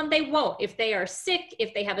respond, they won't. If they are sick,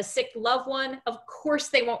 if they have a sick loved one, of course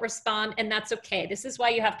they won't respond, and that's okay. This is why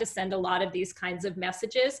you have to send a lot of these kinds of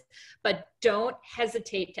messages, but don't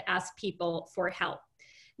hesitate to ask people for help.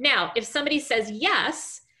 Now, if somebody says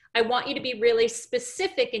yes, I want you to be really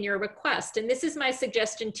specific in your request. And this is my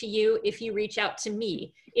suggestion to you if you reach out to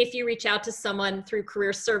me, if you reach out to someone through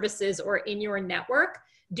career services or in your network,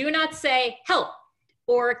 do not say help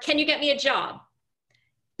or can you get me a job?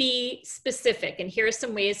 Be specific. And here are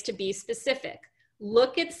some ways to be specific.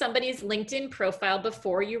 Look at somebody's LinkedIn profile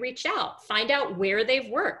before you reach out. Find out where they've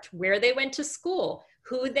worked, where they went to school,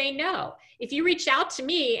 who they know. If you reach out to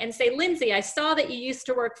me and say, Lindsey, I saw that you used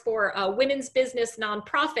to work for a women's business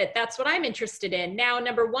nonprofit. That's what I'm interested in. Now,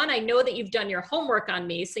 #1, I know that you've done your homework on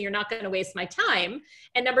me, so you're not going to waste my time.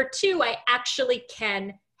 And #2, I actually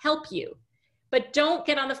can help you. But don't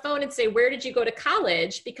get on the phone and say, where did you go to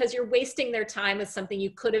college? Because you're wasting their time with something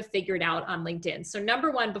you could have figured out on LinkedIn. So number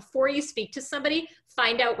one, before you speak to somebody,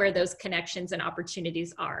 find out where those connections and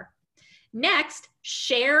opportunities are. Next,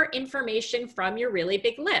 share information from your really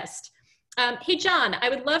big list. Hey, John, I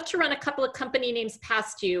would love to run a couple of company names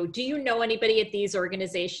past you. Do you know anybody at these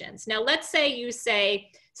organizations? Now, let's say you say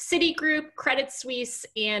Citigroup, Credit Suisse,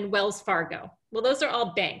 and Wells Fargo. Well, those are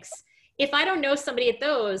all banks. If I don't know somebody at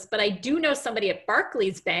those, but I do know somebody at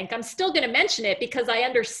Barclays Bank, I'm still going to mention it because I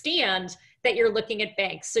understand that you're looking at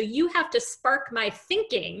banks. So you have to spark my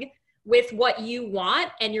thinking with what you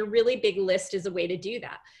want, and your really big list is a way to do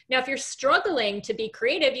that. Now, if you're struggling to be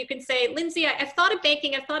creative, you can say, Lindsey, I've thought of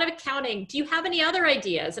banking, I've thought of accounting. Do you have any other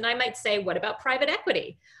ideas? And I might say, what about private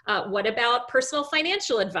equity? What about personal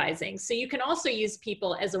financial advising? So you can also use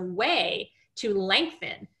people as a way to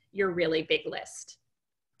lengthen your really big list.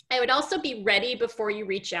 I would also be ready before you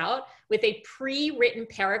reach out with a pre-written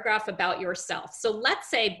paragraph about yourself. So let's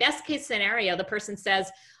say best case scenario, the person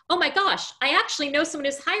says, oh my gosh, I actually know someone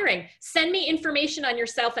who's hiring. Send me information on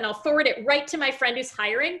yourself and I'll forward it right to my friend who's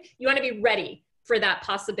hiring. You want to be ready for that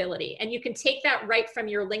possibility. And you can take that right from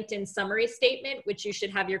your LinkedIn summary statement, which you should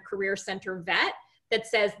have your career center vet that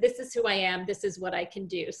says, this is who I am, this is what I can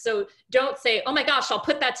do. So don't say, oh my gosh, I'll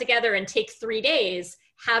put that together and take 3 days.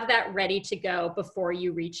 Have that ready to go before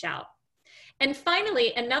you reach out. And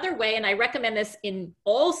finally, another way, and I recommend this in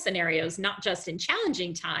all scenarios, not just in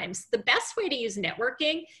challenging times, the best way to use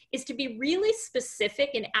networking is to be really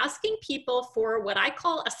specific in asking people for what I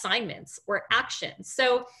call assignments or actions.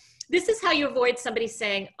 So this is how you avoid somebody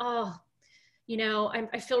saying, oh, you know,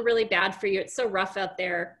 I feel really bad for you. It's so rough out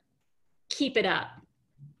there. Keep it up.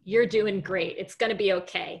 You're doing great. It's going to be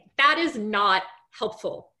okay. That is not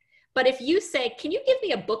helpful. But if you say, can you give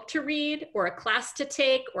me a book to read or a class to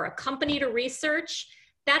take or a company to research?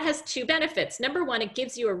 That has 2 benefits. Number one, it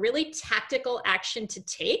gives you a really tactical action to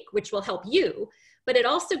take, which will help you, but it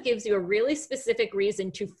also gives you a really specific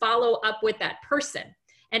reason to follow up with that person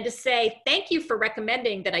and to say, thank you for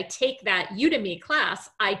recommending that I take that Udemy class.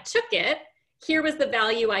 I took it. Here was the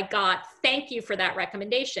value I got. Thank you for that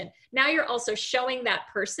recommendation. Now you're also showing that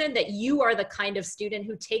person that you are the kind of student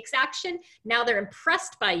who takes action. Now they're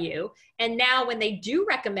impressed by you. And now when they do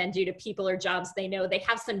recommend you to people or jobs they know, they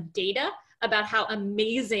have some data about how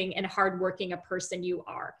amazing and hardworking a person you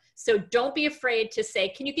are. So don't be afraid to say,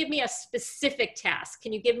 can you give me a specific task?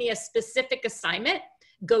 Can you give me a specific assignment?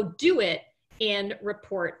 Go do it and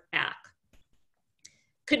report back.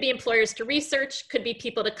 Could be employers to research, could be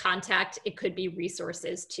people to contact, it could be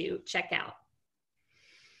resources to check out.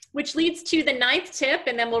 Which leads to the 9th tip,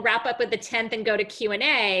 and then we'll wrap up with the 10th and go to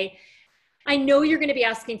Q&A. I know you're going to be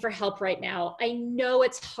asking for help right now. I know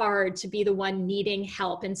it's hard to be the one needing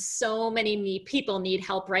help, and so many people need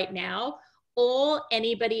help right now. All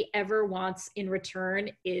anybody ever wants in return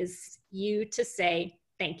is you to say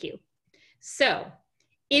thank you. So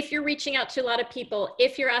if you're reaching out to a lot of people,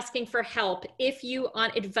 if you're asking for help, if you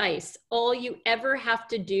want advice, all you ever have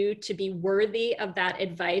to do to be worthy of that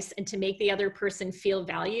advice and to make the other person feel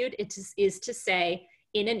valued is to say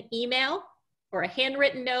in an email or a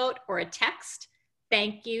handwritten note or a text,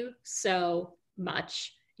 thank you so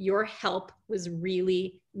much. Your help was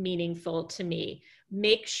really meaningful to me.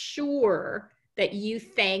 Make sure that you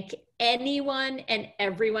thank anyone and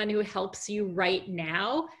everyone who helps you right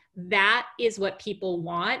now. That is what people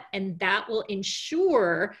want, and that will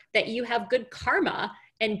ensure that you have good karma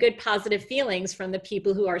and good positive feelings from the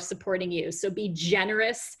people who are supporting you. So be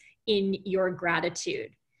generous in your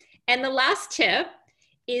gratitude. And the last tip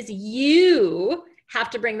is you have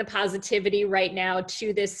to bring the positivity right now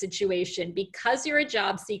to this situation. Because you're a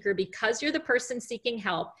job seeker, because you're the person seeking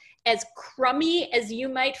help, as crummy as you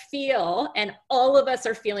might feel, and all of us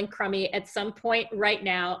are feeling crummy at some point right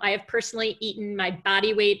now. I have personally eaten my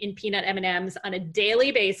body weight in peanut M&Ms on a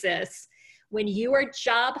daily basis. When you are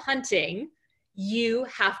job hunting, you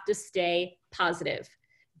have to stay positive.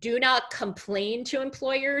 Do not complain to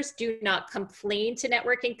employers. Do not complain to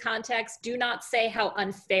networking contacts. Do not say how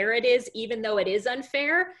unfair it is, even though it is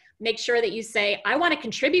unfair. Make sure that you say, I want to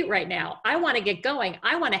contribute right now. I want to get going.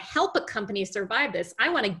 I want to help a company survive this. I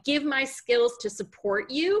want to give my skills to support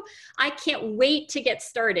you. I can't wait to get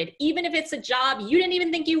started. Even if it's a job you didn't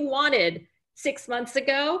even think you wanted 6 months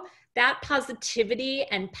ago, that positivity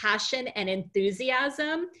and passion and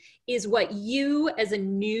enthusiasm is what you as a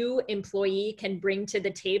new employee can bring to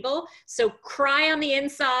the table. So cry on the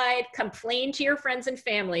inside, complain to your friends and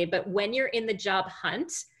family, but when you're in the job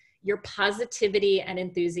hunt, your positivity and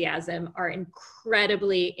enthusiasm are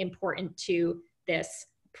incredibly important to this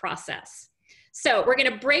process. So we're going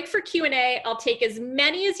to break for Q&A. I'll take as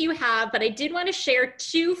many as you have, but I did want to share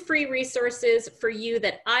 2 free resources for you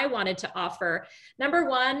that I wanted to offer. Number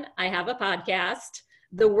 1, I have a podcast,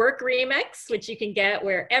 The Work Remix, which you can get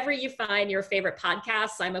wherever you find your favorite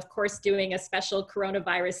podcasts. I'm, of course, doing a special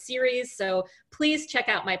coronavirus series, so please check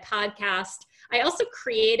out my podcast. I also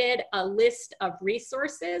created a list of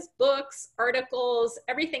resources, books, articles,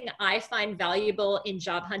 everything I find valuable in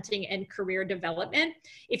job hunting and career development.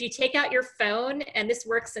 If you take out your phone, and this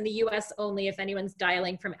works in the US only, if anyone's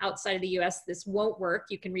dialing from outside of the US, this won't work.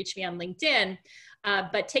 You can reach me on LinkedIn.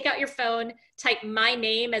 But take out your phone, type my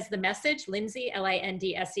name as the message, Lindsey,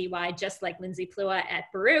 Lindsey, just like Lindsey Pollak at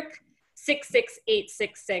Baruch,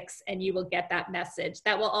 66866, and you will get that message.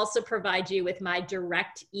 That will also provide you with my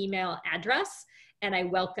direct email address, and I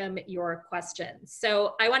welcome your questions.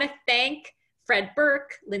 So I want to thank Fred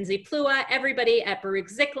Burke, Lindsey Pollak, everybody at Baruch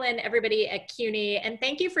Zicklin, everybody at CUNY, and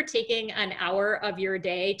thank you for taking an hour of your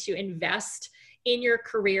day to invest in your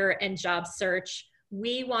career and job search.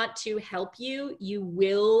 We want to help you. You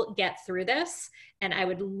will get through this, and I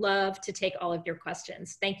would love to take all of your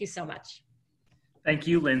questions. Thank you so much. Thank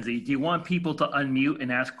you, Lindsey. Do you want people to unmute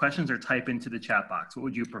and ask questions or type into the chat box? What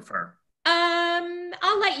would you prefer?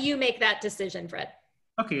 I'll let you make that decision, Fred.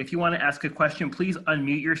 Okay, if you want to ask a question, please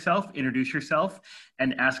unmute yourself, introduce yourself,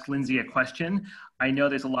 and ask Lindsey a question. I know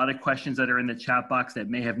there's a lot of questions that are in the chat box that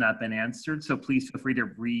may have not been answered, so please feel free to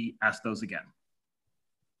re-ask those again.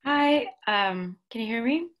 Hi, can you hear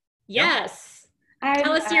me? Yes.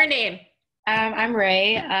 Tell us your name. I'm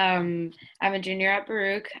Ray. I'm a junior at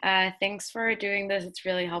Baruch. Thanks for doing this. It's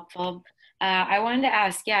really helpful. I wanted to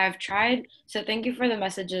ask, I've tried, so thank you for the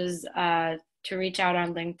messages to reach out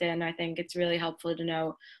on LinkedIn. I think it's really helpful to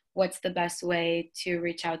know what's the best way to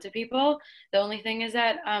reach out to people. The only thing is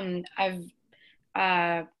that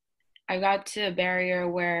I got to a barrier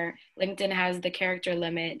where LinkedIn has the character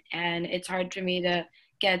limit, and it's hard for me to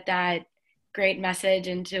get that great message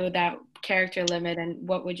into that character limit. And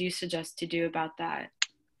what would you suggest to do about that?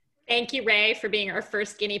 Thank you, Ray, for being our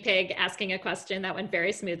first guinea pig asking a question. That went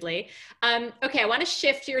very smoothly. Okay, I want to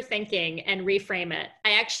shift your thinking and reframe it.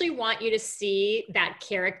 I actually want you to see that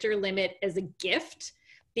character limit as a gift,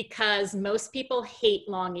 because most people hate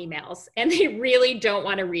long emails and they really don't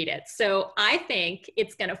want to read it. So I think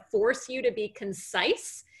it's going to force you to be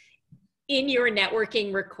concise in your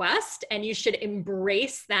networking request, and you should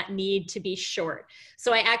embrace that need to be short.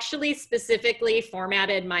 So I actually specifically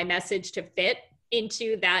formatted my message to fit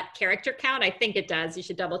into that character count. I think it does. You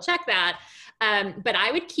should double check that. But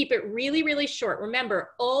I would keep it really, really short.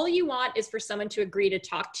 Remember, all you want is for someone to agree to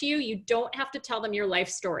talk to you. You don't have to tell them your life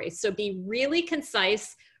story. So be really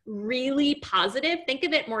concise, really positive. Think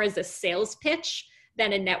of it more as a sales pitch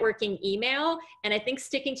than a networking email. And I think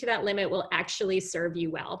sticking to that limit will actually serve you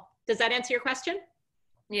well. Does that answer your question?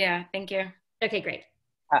 Yeah, thank you. Okay, great.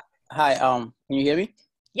 Hi, can you hear me?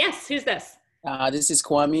 Yes, who's this? This is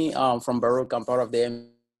Kwame from Baruch. I'm part of the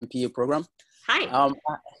MPA program. Hi.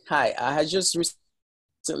 Hi, I had just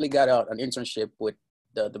recently got an internship with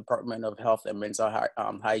the Department of Health and Mental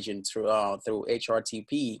Hygiene through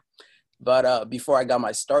HRTP. But before I got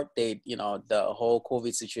my start date, the whole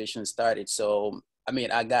COVID situation started. So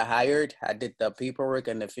I got hired, I did the paperwork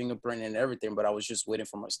and the fingerprint and everything, but I was just waiting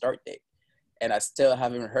for my start date. And I still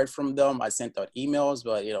haven't heard from them. I sent out emails,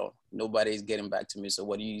 but nobody's getting back to me. So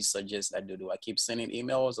what do you suggest I do? Do I keep sending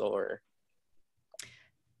emails or?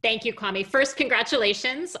 Thank you, Kwame. First,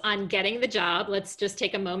 congratulations on getting the job. Let's just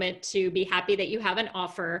take a moment to be happy that you have an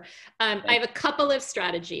offer. I have a couple of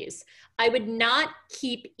strategies. I would not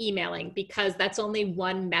keep emailing because that's only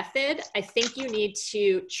one method. I think you need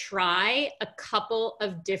to try a couple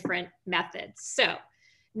of different methods. So,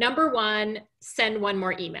 number 1, send one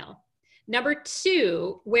more email. Number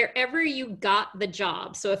 2, wherever you got the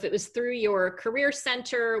job, so if it was through your career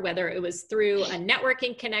center, whether it was through a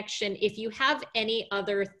networking connection, if you have any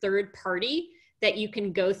other third party that you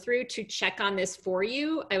can go through to check on this for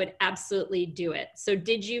you, I would absolutely do it. So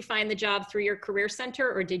did you find the job through your career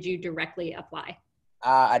center or did you directly apply?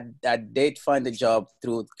 I did find the job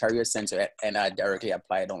through Career Center and I directly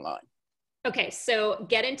applied online. Okay, so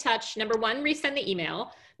get in touch. Number 1, resend the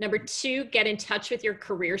email. Number 2, get in touch with your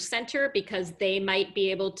career center because they might be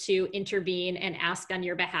able to intervene and ask on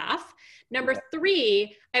your behalf. Number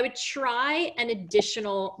 3, I would try an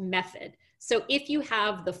additional method. So if you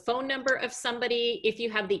have the phone number of somebody, if you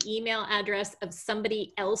have the email address of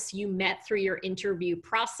somebody else you met through your interview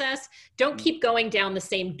process, don't keep going down the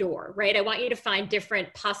same door, right? I want you to find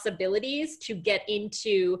different possibilities to get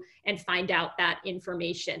into and find out that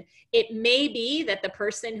information. It may be that the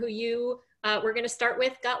person who you we're going to start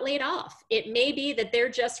with got laid off. It may be that they're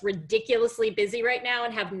just ridiculously busy right now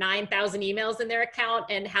and have 9,000 emails in their account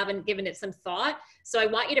and haven't given it some thought. So I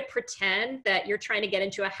want you to pretend that you're trying to get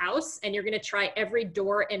into a house and you're going to try every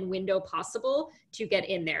door and window possible to get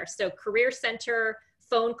in there. So Career Center,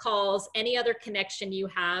 phone calls, any other connection you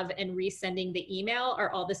have, and resending the email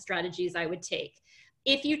are all the strategies I would take.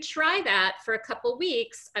 If you try that for a couple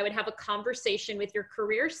weeks, I would have a conversation with your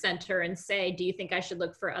career center and say, do you think I should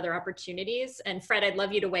look for other opportunities? And Fred, I'd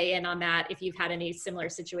love you to weigh in on that if you've had any similar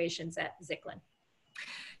situations at Zicklin.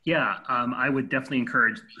 Yeah, I would definitely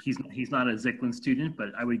encourage, he's not a Zicklin student, but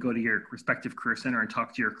I would go to your respective career center and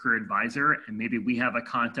talk to your career advisor, and maybe we have a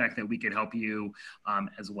contact that we could help you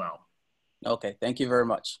as well. Okay, thank you very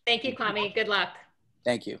much. Thank you, Kwame. Good luck.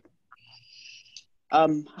 Thank you.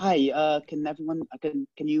 Hi, can everyone, can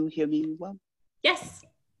you hear me well? Yes.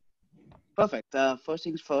 Perfect. First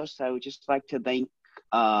things first, I would just like to thank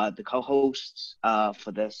the co-hosts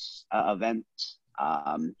for this event,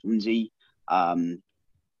 Lindsey.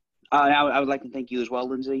 I would like to thank you as well,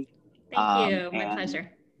 Lindsey. Thank you, my pleasure.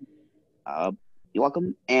 You're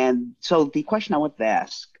welcome. And so the question I want to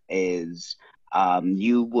ask is,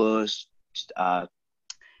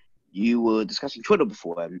 you were discussing Twitter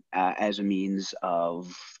before as a means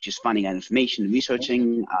of just finding out information and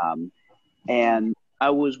researching. And I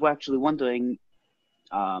was actually wondering,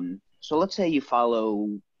 so let's say you follow,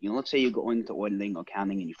 let's say you're going to auditing or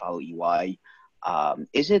accounting and you follow EY.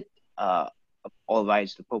 Is it all right,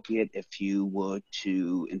 appropriate if you were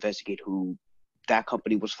to investigate who that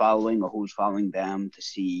company was following or who was following them to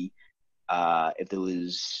see if there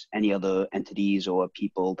was any other entities or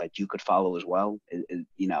people that you could follow as well?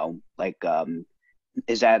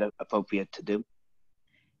 Is that appropriate to do?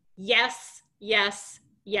 Yes, yes,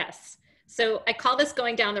 yes. So I call this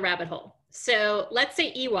going down the rabbit hole. So let's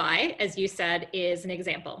say EY, as you said, is an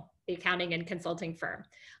example, the accounting and consulting firm.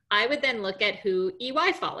 I would then look at who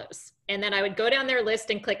EY follows. And then I would go down their list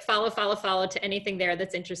and click follow, follow, follow to anything there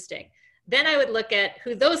that's interesting. Then I would look at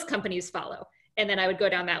who those companies follow. And then I would go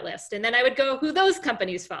down that list. And then I would go who those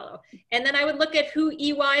companies follow. And then I would look at who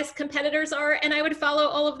EY's competitors are, and I would follow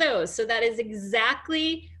all of those. So that is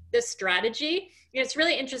exactly the strategy. It's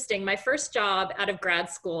really interesting. My first job out of grad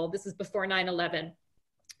school, this is before 9/11,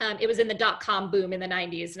 it was in the .com boom in the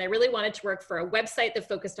 90s. And I really wanted to work for a website that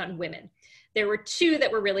focused on women. There were two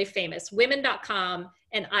that were really famous, women.com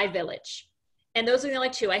and iVillage. And those were the only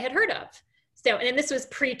two I had heard of. So, and this was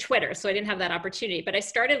pre-Twitter, so I didn't have that opportunity, but I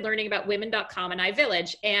started learning about women.com and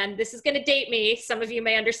iVillage. And this is going to date me, some of you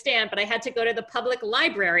may understand, but I had to go to the public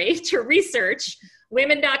library to research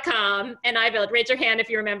women.com and iVillage. Raise your hand if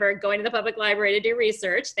you remember going to the public library to do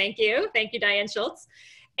research. Thank you. Thank you, Diane Schultz.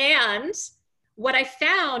 And what I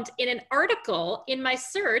found in an article in my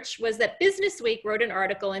search was that Business Week wrote an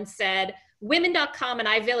article and said, women.com and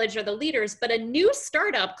iVillage are the leaders, but a new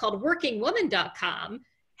startup called workingwoman.com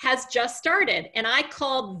has just started. And I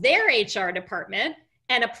called their HR department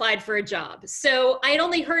and applied for a job. So I'd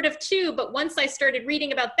only heard of two, but once I started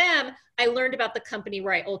reading about them, I learned about the company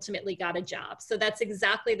where I ultimately got a job. So that's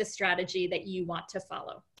exactly the strategy that you want to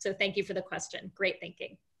follow. So thank you for the question. Great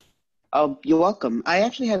thinking. You're welcome. I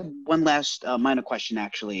actually had one last minor question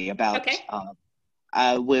actually about, okay.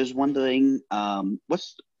 I was wondering, do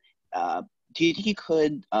you think you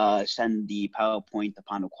could send the PowerPoint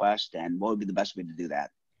upon request, and what would be the best way to do that?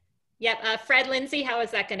 Yep. Fred, Lindsey, how is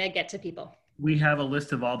that going to get to people? We have a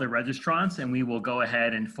list of all the registrants, and we will go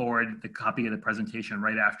ahead and forward the copy of the presentation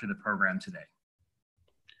right after the program today.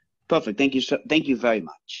 Perfect. Thank you. Thank you very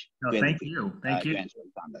much. No, thank you. Thank you.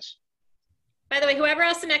 On this. By the way, whoever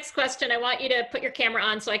asks the next question, I want you to put your camera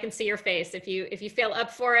on so I can see your face. If you feel up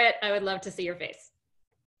for it, I would love to see your face.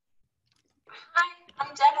 Hi, I'm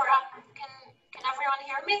Deborah. Can everyone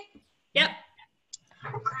hear me? Yep.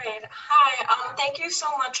 Great. Hi. Thank you so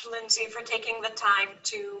much, Lindsey, for taking the time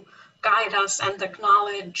to guide us and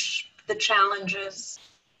acknowledge the challenges.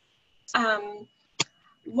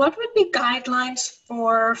 What would be guidelines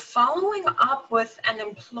for following up with an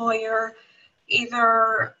employer,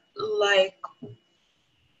 either like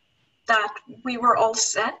that we were all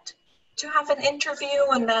set to have an interview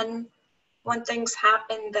and then when things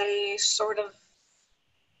happen, they sort of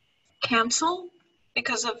cancel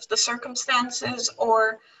because of the circumstances,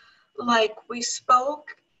 or like we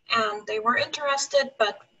spoke and they were interested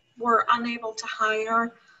but were unable to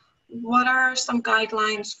hire? What are some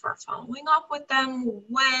guidelines for following up with them?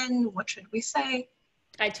 When? What should we say?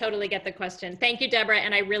 I totally get the question. Thank you, Deborah.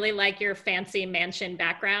 And I really like your fancy mansion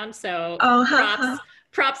background. So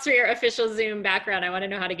props for your official Zoom background. I want to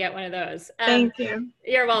know how to get one of those. Thank you.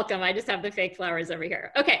 You're welcome. I just have the fake flowers over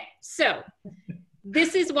here. Okay, so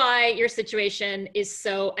This is why your situation is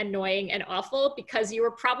so annoying and awful, because you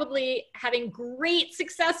were probably having great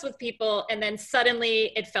success with people and then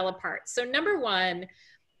suddenly it fell apart. So number one,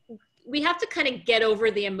 we have to kind of get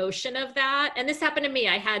over the emotion of that. And this happened to me.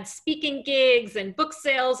 I had speaking gigs and book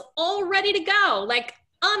sales all ready to go, like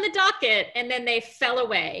on the docket, and then they fell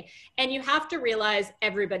away. And you have to realize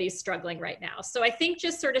everybody's struggling right now. So I think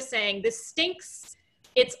just sort of saying, this stinks,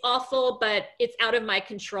 it's awful, but it's out of my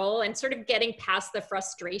control, and sort of getting past the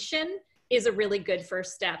frustration is a really good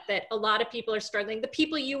first step. That a lot of people are struggling. The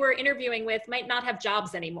people you were interviewing with might not have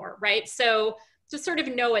jobs anymore, right? So just sort of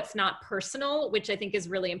know it's not personal, which I think is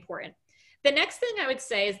really important. The next thing I would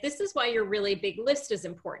say is this is why your really big list is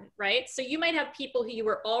important, right? So you might have people who you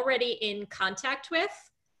were already in contact with,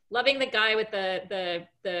 loving the guy with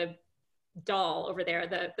the doll over there,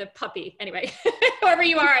 the puppy. Anyway, whoever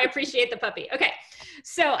you are, I appreciate the puppy. Okay,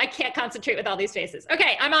 so I can't concentrate with all these faces.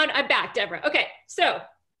 Okay, I'm back, Deborah. Okay, so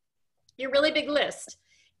your really big list.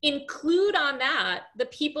 Include on that the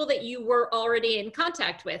people that you were already in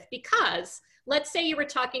contact with, because let's say you were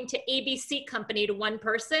talking to ABC company to one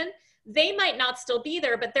person, they might not still be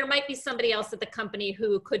there, but there might be somebody else at the company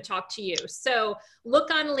who could talk to you. So look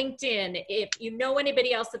on LinkedIn. If you know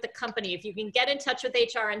anybody else at the company, if you can get in touch with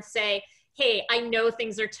HR and say, hey, I know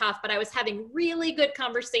things are tough, but I was having really good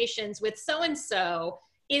conversations with so-and-so.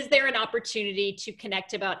 Is there an opportunity to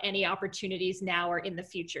connect about any opportunities now or in the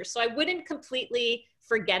future? So I wouldn't completely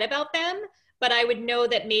forget about them, but I would know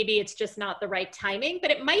that maybe it's just not the right timing,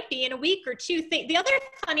 but it might be in a week or two. The other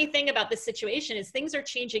funny thing about this situation is things are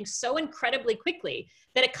changing so incredibly quickly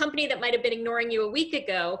that a company that might have been ignoring you a week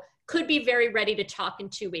ago could be very ready to talk in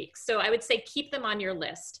 2 weeks. So I would say keep them on your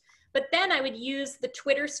list. But then I would use the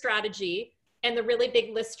Twitter strategy and the really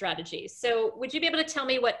big list strategy. So would you be able to tell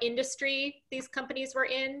me what industry these companies were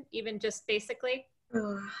in, even just basically?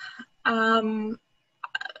 I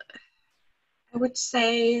would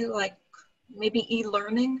say like maybe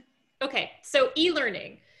e-learning. Okay, so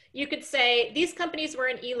e-learning. You could say these companies were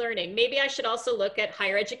in e-learning. Maybe I should also look at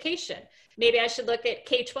higher education. Maybe I should look at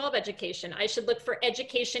K-12 education. I should look for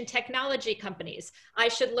education technology companies. I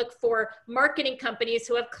should look for marketing companies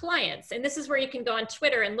who have clients. And this is where you can go on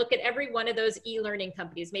Twitter and look at every one of those e-learning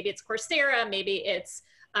companies. Maybe it's Coursera, maybe it's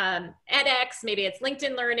edX, maybe it's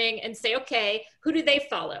LinkedIn Learning, and say, okay, who do they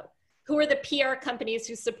follow? Who are the PR companies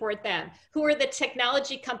who support them? Who are the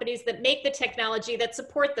technology companies that make the technology that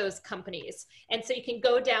support those companies? And so you can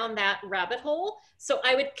go down that rabbit hole. So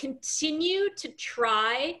I would continue to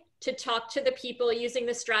try to talk to the people using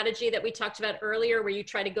the strategy that we talked about earlier, where you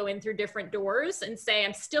try to go in through different doors and say,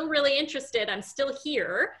 I'm still really interested, I'm still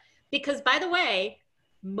here. Because by the way,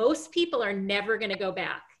 most people are never gonna go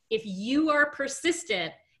back. If you are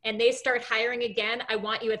persistent and they start hiring again, I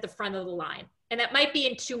want you at the front of the line. And that might be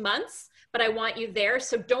in 2 months, but I want you there.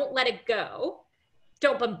 So don't let it go.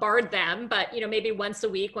 Don't bombard them, but maybe once a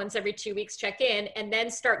week, once every 2 weeks, check in, and then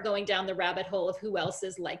start going down the rabbit hole of who else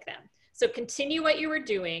is like them. So continue what you were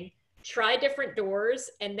doing, try different doors,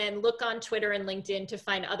 and then look on Twitter and LinkedIn to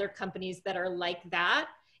find other companies that are like that,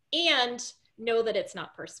 and know that it's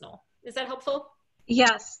not personal. Is that helpful?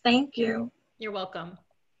 Yes, thank you. You're welcome.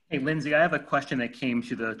 Hey, Lindsay, I have a question that came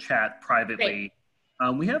to the chat privately. Great.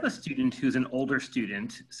 We have a student who's an older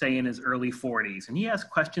student, say in his early 40s, and he has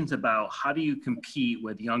questions about how do you compete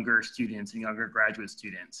with younger students and younger graduate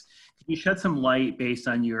students. Can you shed some light based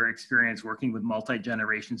on your experience working with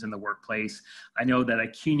multi-generations in the workplace? I know that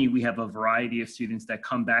at CUNY, we have a variety of students that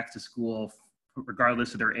come back to school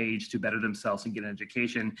regardless of their age to better themselves and get an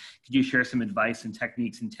education. Could you share some advice and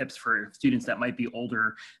techniques and tips for students that might be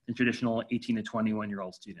older than traditional 18 to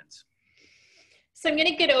 21-year-old students? So I'm going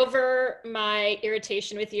to get over my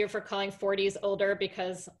irritation with you for calling 40s older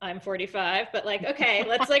because I'm 45, but okay,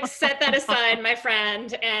 let's set that aside, my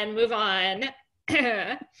friend, and move on.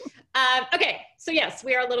 Okay, so yes,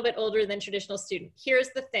 we are a little bit older than traditional student. Here's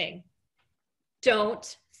the thing.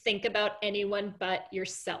 Don't think about anyone but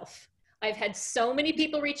yourself. I've had so many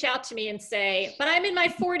people reach out to me and say, but I'm in my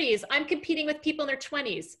 40s, I'm competing with people in their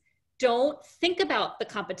 20s. Don't think about the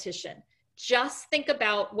competition. Just think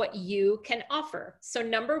about what you can offer. So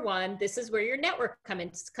number one, this is where your network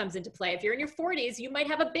comes into play. If you're in your 40s, you might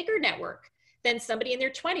have a bigger network than somebody in their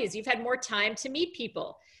 20s. You've had more time to meet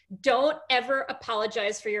people. Don't ever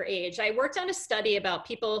apologize for your age. I worked on a study about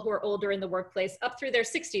people who are older in the workplace up through their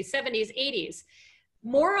 60s, 70s, 80s.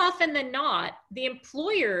 More often than not, the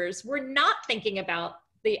employers were not thinking about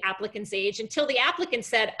the applicant's age until the applicant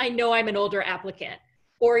said, I know I'm an older applicant.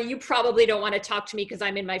 Or you probably don't want to talk to me because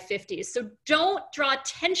I'm in my 50s. So don't draw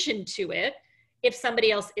attention to it if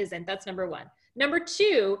somebody else isn't. That's number one. Number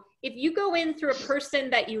two, if you go in through a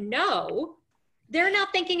person that you know, They're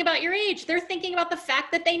not thinking about your age. They're thinking about the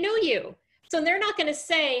fact that they know you. So they're not going to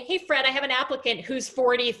say, hey, Fred, I have an applicant who's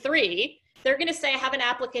 43. They're going to say, I have an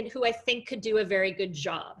applicant who I think could do a very good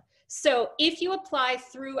job. So if you apply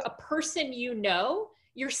through a person you know,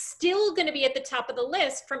 you're still going to be at the top of the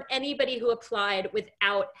list from anybody who applied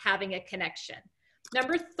without having a connection.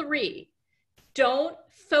 Number 3, don't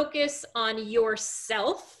focus on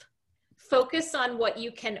yourself. Focus on what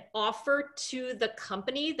you can offer to the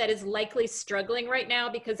company that is likely struggling right now,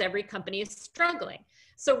 because every company is struggling.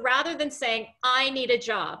 So rather than saying, I need a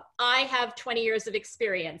job, I have 20 years of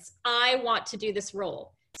experience, I want to do this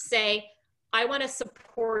role, say, I want to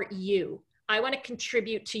support you. I want to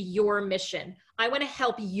contribute to your mission. I want to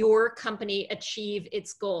help your company achieve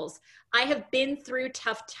its goals. I have been through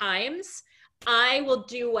tough times. I will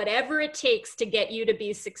do whatever it takes to get you to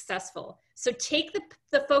be successful. So take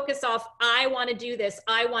the focus off, I want to do this,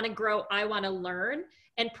 I want to grow, I want to learn,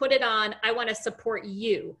 and put it on, I want to support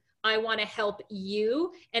you. I want to help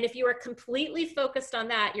you. And if you are completely focused on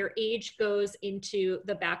that, your age goes into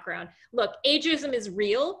the background. Look, ageism is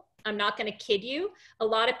real. I'm not going to kid you. A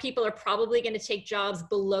lot of people are probably going to take jobs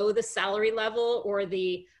below the salary level or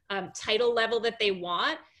the title level that they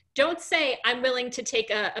want. Don't say, I'm willing to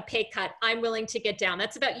take a pay cut. I'm willing to get down.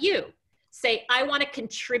 That's about you. Say, I want to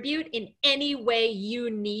contribute in any way you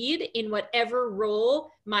need in whatever role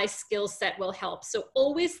my skill set will help. So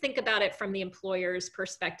always think about it from the employer's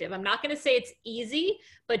perspective. I'm not going to say it's easy,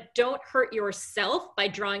 but don't hurt yourself by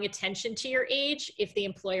drawing attention to your age if the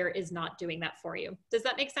employer is not doing that for you. Does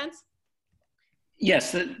that make sense?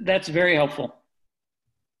 Yes, that's very helpful.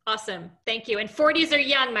 Awesome. Thank you. And 40s are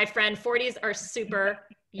young, my friend. 40s are super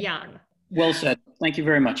young. Well said. Thank you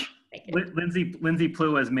very much. Lindsey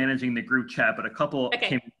Pollak is managing the group chat, but a couple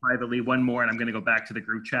came in privately. One more, and I'm going to go back to the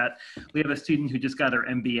group chat. We have a student who just got her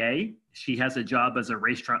MBA. She has a job as a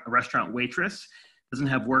restaurant waitress, doesn't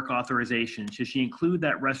have work authorization. Should she include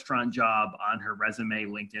that restaurant job on her resume,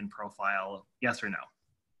 LinkedIn profile? Yes or no?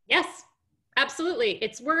 Yes, absolutely.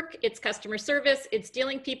 It's work, it's customer service, it's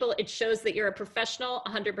dealing people. It shows that you're a professional.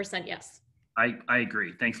 100% yes. I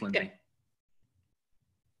agree. Thanks, Lindsey. Good.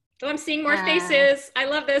 Oh, I'm seeing more faces. I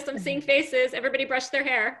love this. I'm seeing faces. Everybody brush their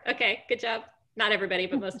hair. Okay, good job. Not everybody,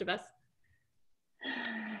 but most of us.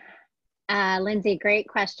 Lindsey, great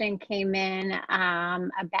question came in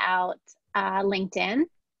about LinkedIn.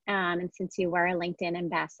 And since you were a LinkedIn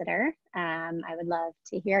ambassador, I would love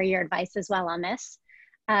to hear your advice as well on this.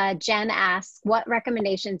 Jen asks, what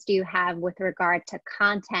recommendations do you have with regard to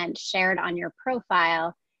content shared on your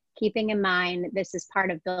profile, keeping in mind this is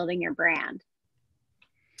part of building your brand?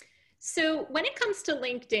 So when it comes to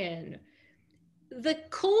LinkedIn, the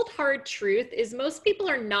cold hard truth is most people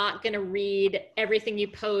are not going to read everything you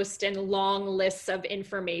post and long lists of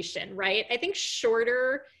information, right? I think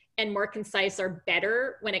shorter and more concise are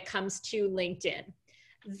better when it comes to LinkedIn.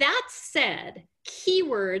 That said,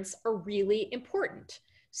 keywords are really important.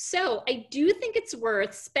 So I do think it's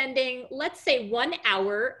worth spending, let's say, 1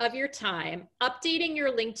 hour of your time updating your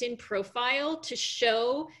LinkedIn profile to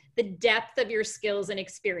show the depth of your skills and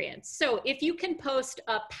experience. So if you can post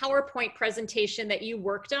a PowerPoint presentation that you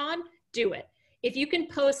worked on, do it. If you can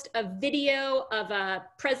post a video of a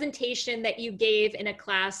presentation that you gave in a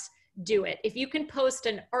class, do it. If you can post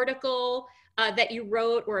an article that you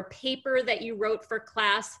wrote or a paper that you wrote for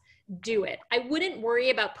class, do it. I wouldn't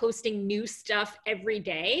worry about posting new stuff every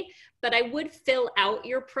day, but I would fill out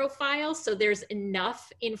your profile so there's enough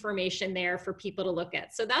information there for people to look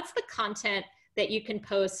at. So that's the content that you can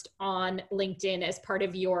post on LinkedIn as part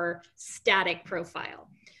of your static profile.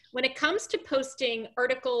 When it comes to posting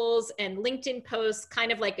articles and LinkedIn posts,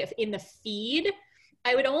 kind of like if in the feed,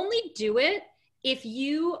 I would only do it if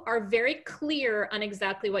you are very clear on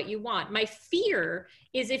exactly what you want. My fear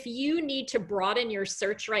is if you need to broaden your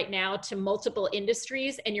search right now to multiple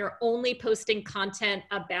industries and you're only posting content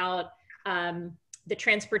about the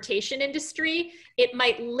transportation industry, it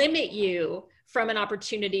might limit you from an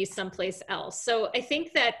opportunity someplace else. So I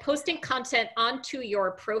think that posting content onto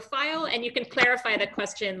your profile, and you can clarify the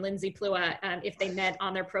question, Lindsey Pollak, if they meant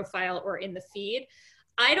on their profile or in the feed.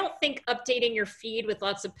 I don't think updating your feed with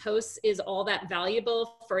lots of posts is all that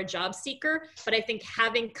valuable for a job seeker, but I think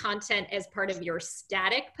having content as part of your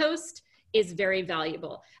static post is very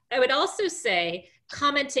valuable. I would also say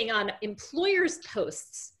commenting on employers'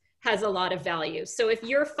 posts has a lot of value. So if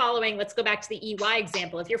you're following, let's go back to the EY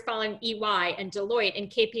example, if you're following EY and Deloitte and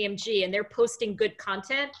KPMG and they're posting good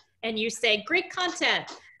content and you say, great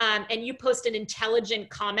content, and you post an intelligent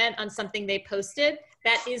comment on something they posted,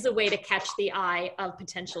 that is a way to catch the eye of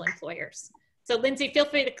potential employers. So Lindsey, feel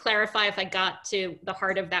free to clarify if I got to the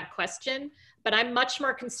heart of that question. but I'm much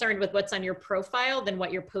more concerned with what's on your profile than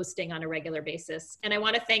what you're posting on a regular basis. And I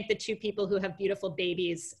want to thank the 2 people who have beautiful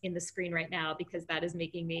babies in the screen right now, because that is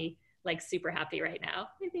making me like super happy right now.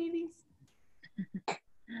 My babies.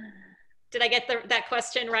 Did I get that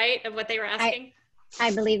question right of what they were asking?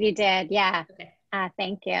 I believe you did. Yeah. Okay.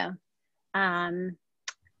 Thank you.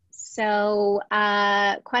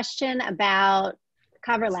 Question about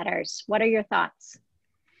cover letters. What are your thoughts?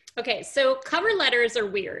 Okay, so cover letters are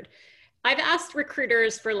weird. I've asked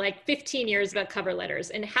recruiters for like 15 years about cover letters,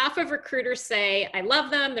 and half of recruiters say, I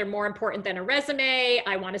love them, they're more important than a resume,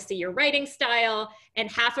 I want to see your writing style,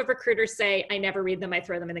 and half of recruiters say, I never read them, I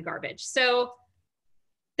throw them in the garbage. So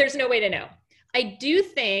there's no way to know. I do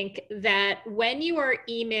think that when you are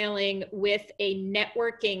emailing with a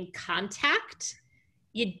networking contact,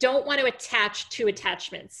 you don't want to attach 2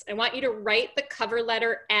 attachments. I want you to write the cover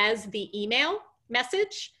letter as the email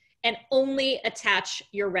message and only attach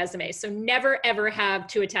your resume. So never ever have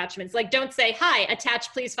 2 attachments. Like, don't say, hi,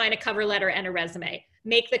 attach, please find a cover letter and a resume.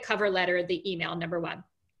 Make the cover letter the email, number 1.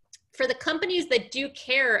 For the companies that do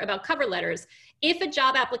care about cover letters, if a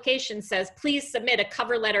job application says, please submit a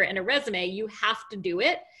cover letter and a resume, you have to do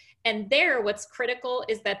it. And there, what's critical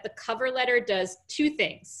is that the cover letter does 2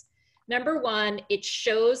 things. Number 1, it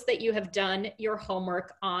shows that you have done your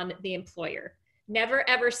homework on the employer. Never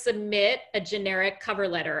ever submit a generic cover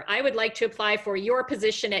letter. I would like to apply for your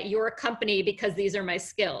position at your company because these are my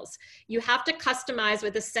skills. You have to customize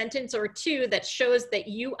with a sentence or 2 that shows that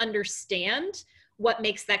you understand what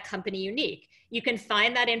makes that company unique. You can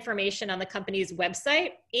find that information on the company's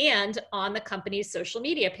website and on the company's social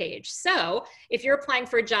media page. So if you're applying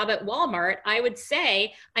for a job at Walmart, I would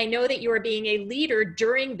say, I know that you are being a leader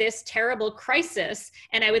during this terrible crisis,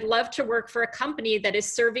 and I would love to work for a company that is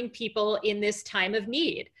serving people in this time of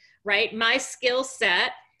need, right? My skill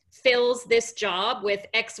set fills this job with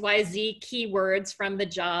XYZ keywords from the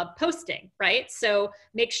job posting, right? So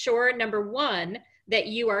make sure, number 1, that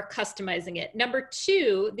you are customizing it. Number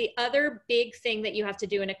 2, the other big thing that you have to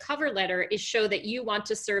do in a cover letter is show that you want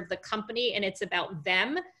to serve the company and it's about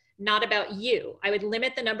them, not about you. I would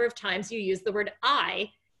limit the number of times you use the word I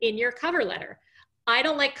in your cover letter. I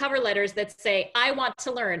don't like cover letters that say, I want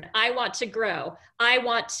to learn, I want to grow, I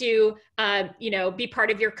want to be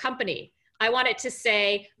part of your company. I want it to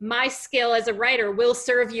say, my skill as a writer will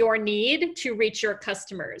serve your need to reach your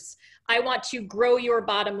customers. I want to grow your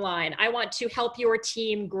bottom line. I want to help your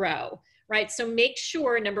team grow, right? So make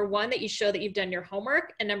sure, number 1, that you show that you've done your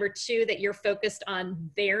homework, and number 2, that you're focused on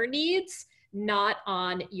their needs, not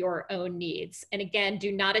on your own needs. And again,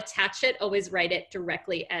 do not attach it, always write it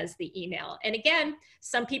directly as the email. And again,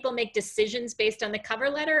 some people make decisions based on the cover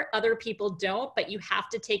letter, other people don't, but you have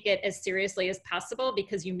to take it as seriously as possible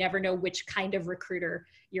because you never know which kind of recruiter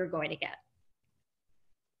you're going to get.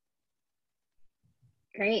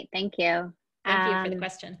 Great, thank you. Thank you for the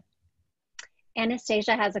question.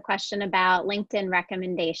 Anastasia has a question about LinkedIn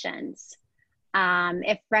recommendations.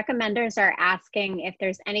 If recommenders are asking if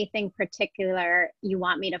there's anything particular you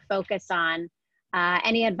want me to focus on,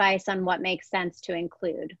 any advice on what makes sense to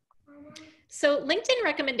include? So LinkedIn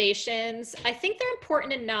recommendations, I think they're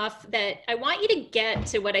important enough that I want you to get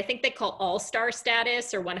to what I think they call all-star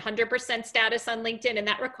status or 100% status on LinkedIn, and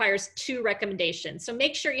that requires 2 recommendations. So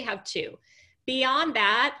make sure you have 2. Beyond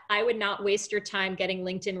that, I would not waste your time getting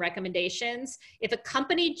LinkedIn recommendations. If a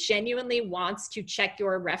company genuinely wants to check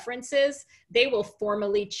your references, they will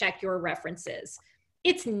formally check your references.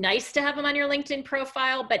 It's nice to have them on your LinkedIn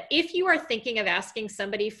profile, but if you are thinking of asking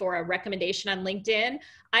somebody for a recommendation on LinkedIn,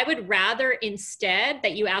 I would rather instead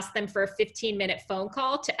that you ask them for a 15-minute phone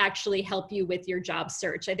call to actually help you with your job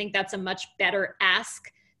search. I think that's a much better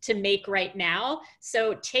ask to make right now.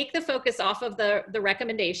 So take the focus off of the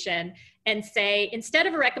recommendation and say, instead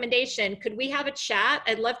of a recommendation, could we have a chat?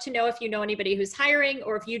 I'd love to know if you know anybody who's hiring,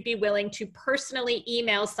 or if you'd be willing to personally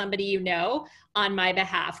email somebody you know on my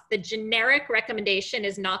behalf. The generic recommendation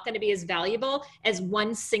is not going to be as valuable as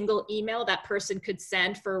one single email that person could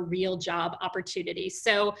send for a real job opportunity.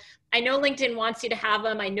 So I know LinkedIn wants you to have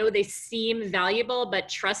them. I know they seem valuable, but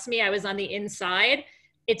trust me, I was on the inside.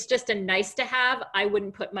 It's just a nice to have. I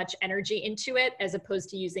wouldn't put much energy into it as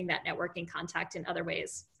opposed to using that networking contact in other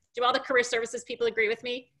ways. Do all the career services people agree with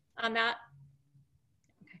me on that?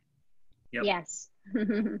 Okay. Yep. Yes.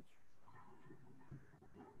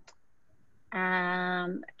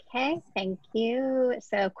 Okay, thank you.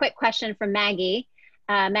 So quick question from Maggie.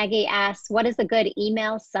 Maggie asks, what is a good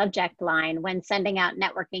email subject line when sending out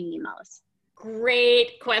networking emails?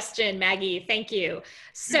 Great question, Maggie. Thank you.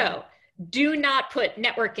 So do not put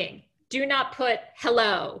networking. Do not put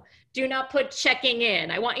hello. Do not put checking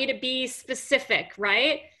in. I want you to be specific,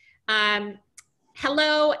 right?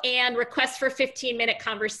 hello and request for 15-minute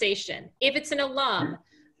conversation. If it's an alum,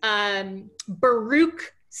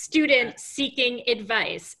 Baruch student seeking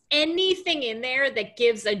advice, anything in there that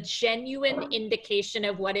gives a genuine indication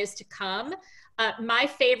of what is to come. My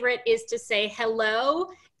favorite is to say hello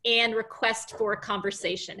and request for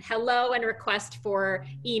conversation. Hello and request for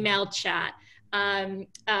email chat.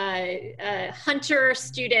 Hunter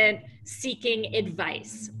student seeking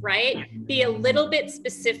advice, right? Be a little bit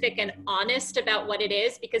specific and honest about what it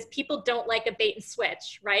is, because people don't like a bait and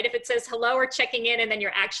switch, right? If it says hello or checking in and then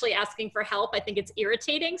you're actually asking for help, I think it's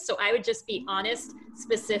irritating. So I would just be honest,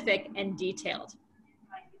 specific, and detailed.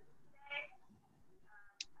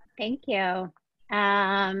 Thank you.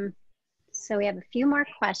 So we have a few more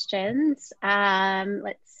questions.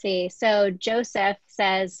 Let's see. So Joseph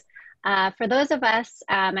says, for those of us,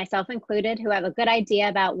 myself included, who have a good idea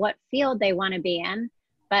about what field they want to be in,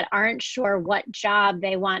 but aren't sure what job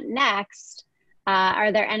they want next,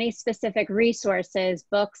 are there any specific resources,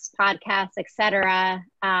 books, podcasts, etc.,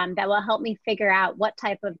 that will help me figure out what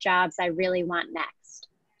type of jobs I really want next?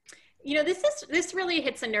 You know, this really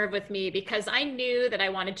hits a nerve with me, because I knew that I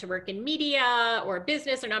wanted to work in media or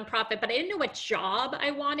business or nonprofit, but I didn't know what job I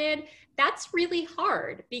wanted. That's really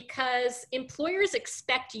hard, because employers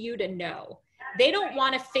expect you to know. They don't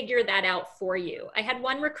want to figure that out for you. I had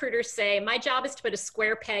one recruiter say, my job is to put a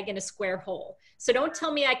square peg in a square hole. So don't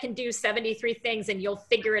tell me I can do 73 things and you'll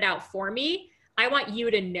figure it out for me. I want you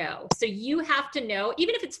to know. So you have to know,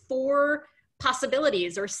 even if it's 4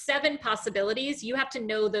 possibilities or 7 possibilities, you have to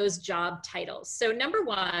know those job titles. So number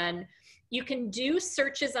 1, you can do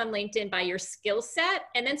searches on LinkedIn by your skill set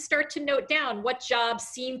and then start to note down what jobs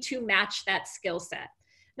seem to match that skill set.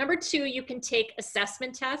 Number 2, you can take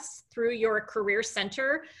assessment tests through your career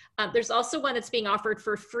center. There's also one that's being offered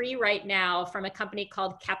for free right now from a company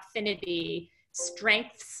called Capfinity,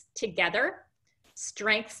 Strengths Together.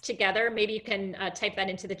 Strengths Together. Maybe you can type that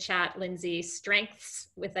into the chat, Lindsay. Strengths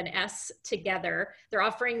with an S Together. They're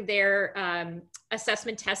offering their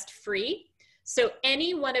assessment test free. So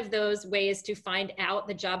any one of those ways to find out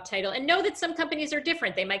the job title, and know that some companies are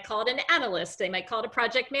different. They might call it an analyst, they might call it a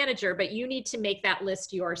project manager, but you need to make that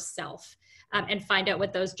list yourself and find out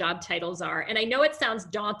what those job titles are. And I know it sounds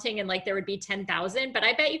daunting and like there would be 10,000, but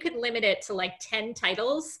I bet you could limit it to like 10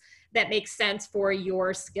 titles that makes sense for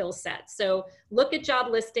your skill set. So look at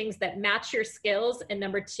job listings that match your skills. And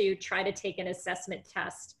number 2, try to take an assessment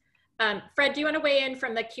test. Fred, do you want to weigh in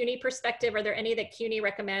from the CUNY perspective? Are there any that CUNY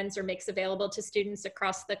recommends or makes available to students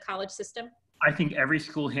across the college system? I think every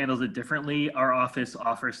school handles it differently. Our office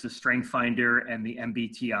offers the Strength Finder and the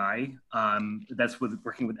MBTI. That's with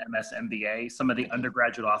working with MS MBA. Some of the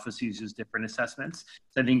undergraduate office uses different assessments.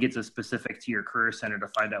 So I think it's a specific to your career center to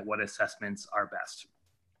find out what assessments are best.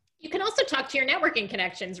 You can also talk to your networking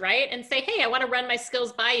connections, right? And say, hey, I want to run my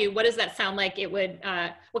skills by you. What does that sound like? It would,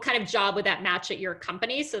 what kind of job would that match at your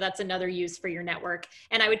company? So that's another use for your network.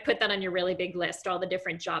 And I would put that on your really big list, all the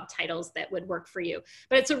different job titles that would work for you.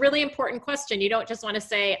 But it's a really important question. You don't just want to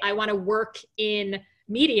say, I want to work in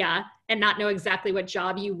media and not know exactly what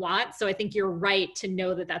job you want. So I think you're right to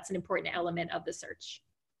know that that's an important element of the search.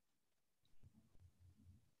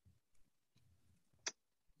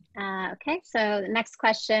 Okay, so the next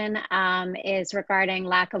question is regarding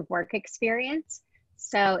lack of work experience.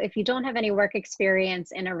 So if you don't have any work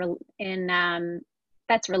experience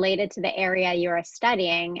that's related to the area you are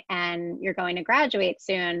studying and you're going to graduate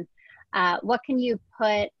soon, what can you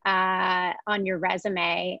put on your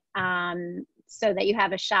resume so that you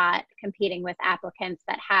have a shot competing with applicants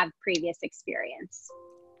that have previous experience?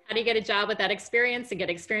 How do you get a job without experience and get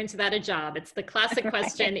experience without a job? It's the classic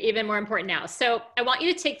question, even more important now. So I want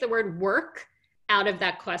you to take the word work out of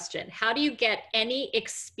that question. How do you get any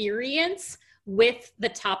experience with the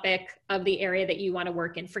topic of the area that you want to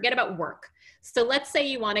work in? Forget about work. So let's say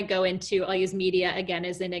you want to go into, I'll use media again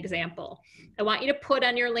as an example. I want you to put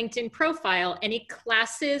on your LinkedIn profile any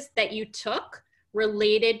classes that you took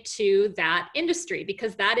related to that industry,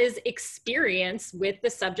 because that is experience with the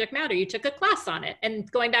subject matter. You took a class on it.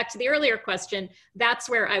 And going back to the earlier question, that's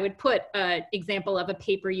where I would put an example of a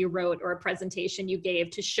paper you wrote or a presentation you gave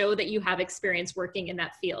to show that you have experience working in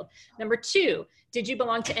that field. Number 2, did you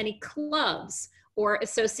belong to any clubs or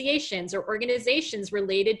associations or organizations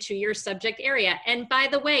related to your subject area? And by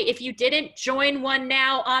the way, if you didn't, join one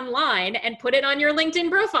now online and put it on your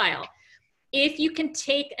LinkedIn profile. If you can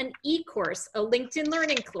take an e-course, a LinkedIn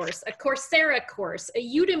Learning course, a Coursera course, a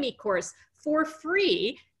Udemy course for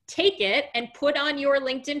free, take it and put on your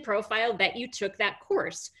LinkedIn profile that you took that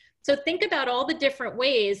course. So think about all the different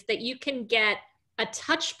ways that you can get a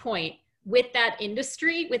touch point with that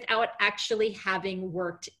industry without actually having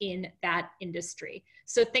worked in that industry.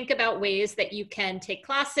 So think about ways that you can take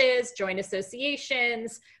classes, join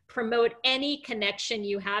associations, promote any connection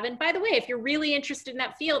you have. And by the way, if you're really interested in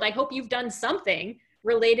that field, I hope you've done something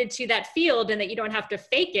related to that field and that you don't have to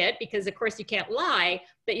fake it, because of course you can't lie,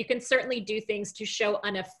 but you can certainly do things to show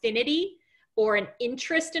an affinity or an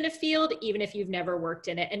interest in a field, even if you've never worked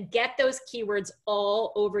in it, and get those keywords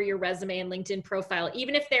all over your resume and LinkedIn profile,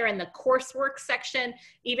 even if they're in the coursework section,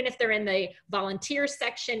 even if they're in the volunteer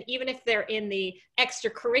section, even if they're in the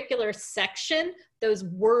extracurricular section. Those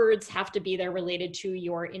words have to be there related to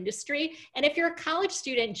your industry. And if you're a college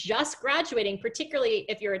student just graduating, particularly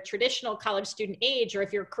if you're a traditional college student age, or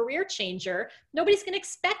if you're a career changer, nobody's going to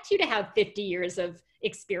expect you to have 50 years of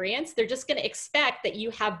experience. They're just going to expect that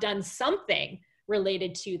you have done something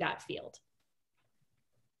related to that field.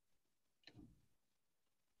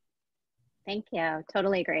 Thank you.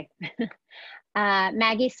 Totally agree.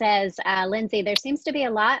 Maggie says, Lindsey, there seems to be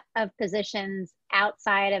a lot of positions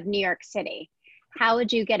outside of New York City. How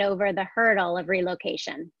would you get over the hurdle of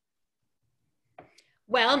relocation?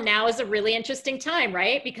 Well, now is a really interesting time,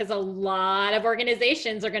 right? Because a lot of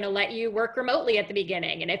organizations are going to let you work remotely at the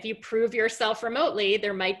beginning. And if you prove yourself remotely,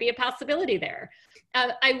 there might be a possibility there.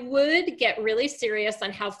 I would get really serious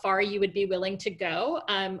on how far you would be willing to go.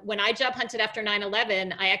 When I job hunted after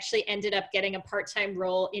 9/11, I actually ended up getting a part-time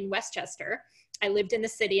role in Westchester. I lived in the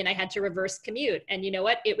city and I had to reverse commute. And you know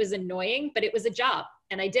what? It was annoying, but it was a job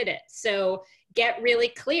and I did it. So get really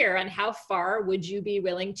clear on how far would you be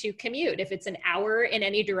willing to commute. If it's an hour in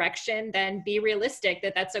any direction, then be realistic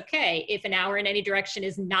that that's okay. If an hour in any direction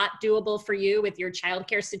is not doable for you with your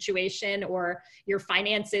childcare situation or your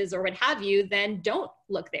finances or what have you, then don't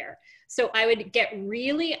look there. So I would get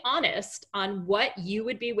really honest on what you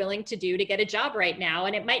would be willing to do to get a job right now.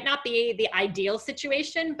 And it might not be the ideal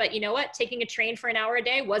situation, but you know what? Taking a train for an hour a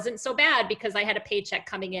day wasn't so bad because I had a paycheck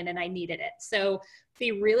coming in and I needed it. So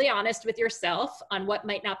be really honest with yourself on what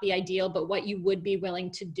might not be ideal, but what you would be willing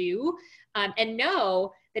to do. And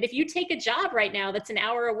know that if you take a job right now that's an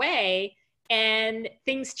hour away and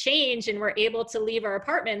things change and we're able to leave our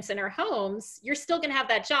apartments and our homes, you're still going to have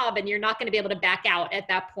that job and you're not going to be able to back out at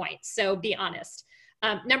that point. So be honest.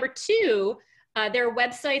 Number two, there are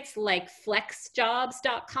websites like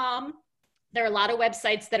flexjobs.com. There are a lot of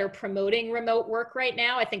websites that are promoting remote work right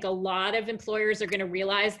now. I think a lot of employers are going to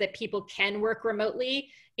realize that people can work remotely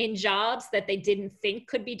in jobs that they didn't think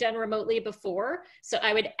could be done remotely before. So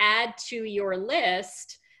I would add to your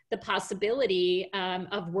list the possibility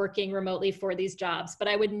of working remotely for these jobs. But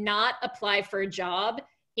I would not apply for a job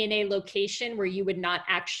in a location where you would not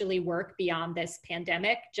actually work beyond this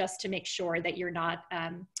pandemic, just to make sure that you're not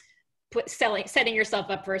setting yourself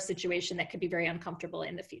up for a situation that could be very uncomfortable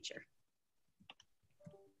in the future.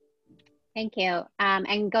 Thank you.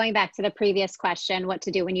 And going back to the previous question, what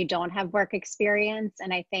to do when you don't have work experience.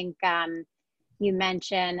 And I think you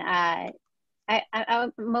mentioned,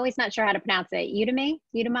 I'm always not sure how to pronounce it. Udemy?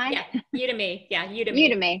 Yeah, Udemy. Yeah,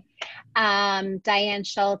 Udemy. Udemy. Diane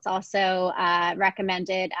Schultz also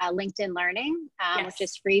recommended LinkedIn Learning, Yes. which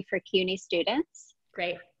is free for CUNY students.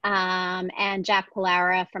 Great. And Jack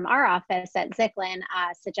Palara from our office at Zicklin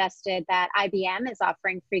suggested that IBM is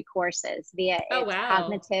offering free courses via its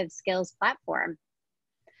cognitive skills platform.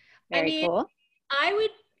 Very cool.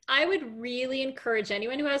 I would really encourage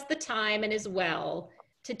anyone who has the time and is well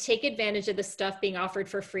to take advantage of the stuff being offered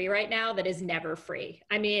for free right now that is never free.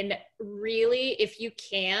 I mean, really, if you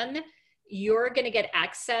can, you're going to get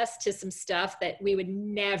access to some stuff that we would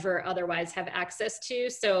never otherwise have access to.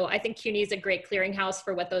 So I think CUNY is a great clearinghouse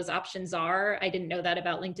for what those options are. I didn't know that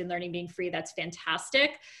about LinkedIn Learning being free. That's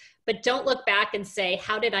fantastic. But don't look back and say,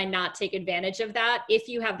 how did I not take advantage of that? If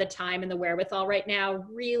you have the time and the wherewithal right now,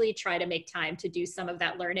 really try to make time to do some of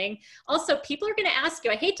that learning. Also, people are going to ask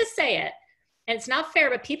you, I hate to say it, and it's not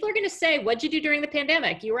fair, but people are going to say, what'd you do during the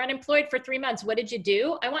pandemic? You were unemployed for 3 months. What did you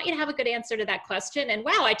do? I want you to have a good answer to that question. And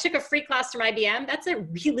wow, I took a free class from IBM. That's a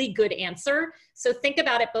really good answer. So think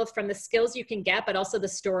about it both from the skills you can get, but also the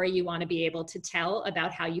story you want to be able to tell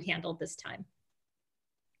about how you handled this time.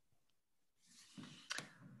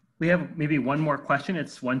 We have maybe one more question.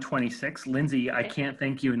 It's 1:26. Lindsey, I can't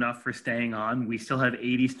thank you enough for staying on. We still have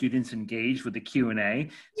 80 students engaged with the Q&A.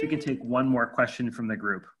 So we can take one more question from the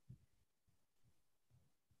group.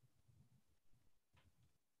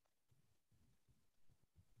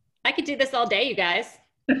 I could do this all day, you guys.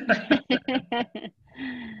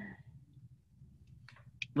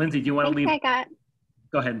 Lindsey, do you want to leave?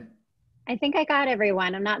 Go ahead. I think I got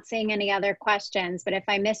everyone. I'm not seeing any other questions, but if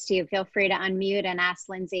I missed you, feel free to unmute and ask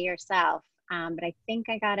Lindsey yourself. But I think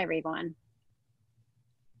I got everyone.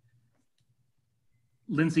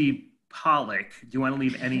 Lindsey Pollak, do you want to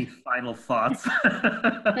leave any final thoughts?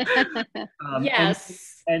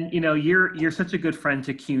 Yes. And you know, you're such a good friend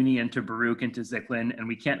to CUNY and to Baruch and to Zicklin, and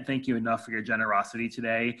we can't thank you enough for your generosity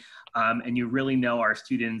today. And you really know our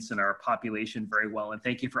students and our population very well. And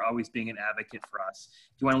thank you for always being an advocate for us.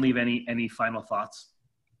 Do you want to leave any final thoughts?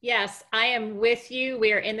 Yes, I am with you.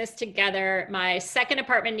 We are in this together. My second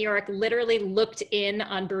apartment in New York literally looked in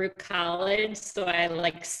on Baruch College. So I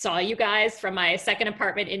like saw you guys from my second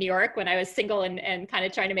apartment in New York when I was single and kind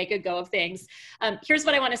of trying to make a go of things. Here's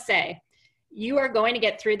what I want to say. You are going to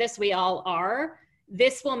get through this. We all are.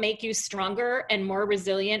 This will make you stronger and more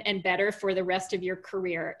resilient and better for the rest of your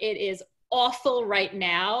career. It is awful right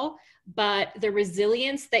now, but the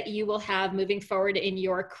resilience that you will have moving forward in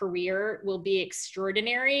your career will be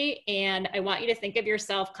extraordinary. And I want you to think of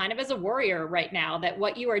yourself kind of as a warrior right now, that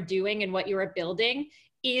what you are doing and what you are building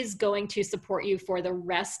is going to support you for the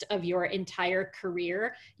rest of your entire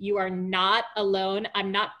career. You are not alone.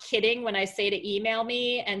 I'm not kidding when I say to email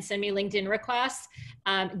me and send me LinkedIn requests.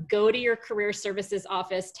 Go to your career services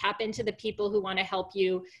office, tap into the people who want to help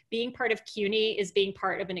you. Being part of CUNY is being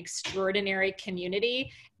part of an extraordinary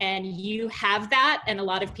community, and you have that, and a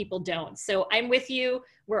lot of people don't. So I'm with you.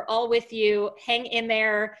 We're all with you. Hang in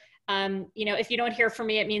there. You know, if you don't hear from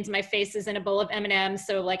me, it means my face is in a bowl of M&Ms.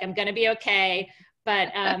 So like, I'm going to be okay.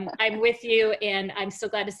 But I'm with you, and I'm so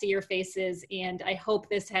glad to see your faces, and I hope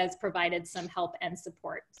this has provided some help and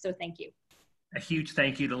support. So thank you. A huge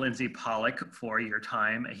thank you to Lindsey Pollak for your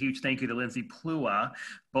time. A huge thank you to Lindsey Plua,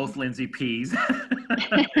 both Lindsey P's,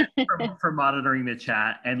 for monitoring the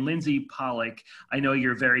chat. And Lindsey Pollak, I know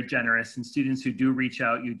you're very generous, and students who do reach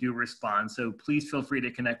out, you do respond. So please feel free to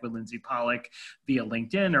connect with Lindsey Pollak via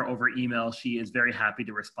LinkedIn or over email. She is very happy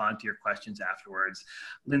to respond to your questions afterwards.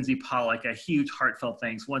 Lindsey Pollak, a huge heartfelt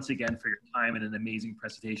thanks once again for your time and an amazing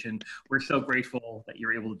presentation. We're so grateful that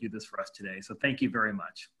you're able to do this for us today. So thank you very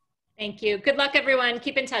much. Thank you. Good luck, everyone.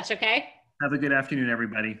 Keep in touch, okay? Have a good afternoon,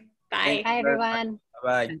 everybody. Bye. Bye, everyone.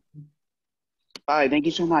 Bye. Bye. Thank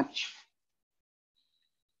you so much.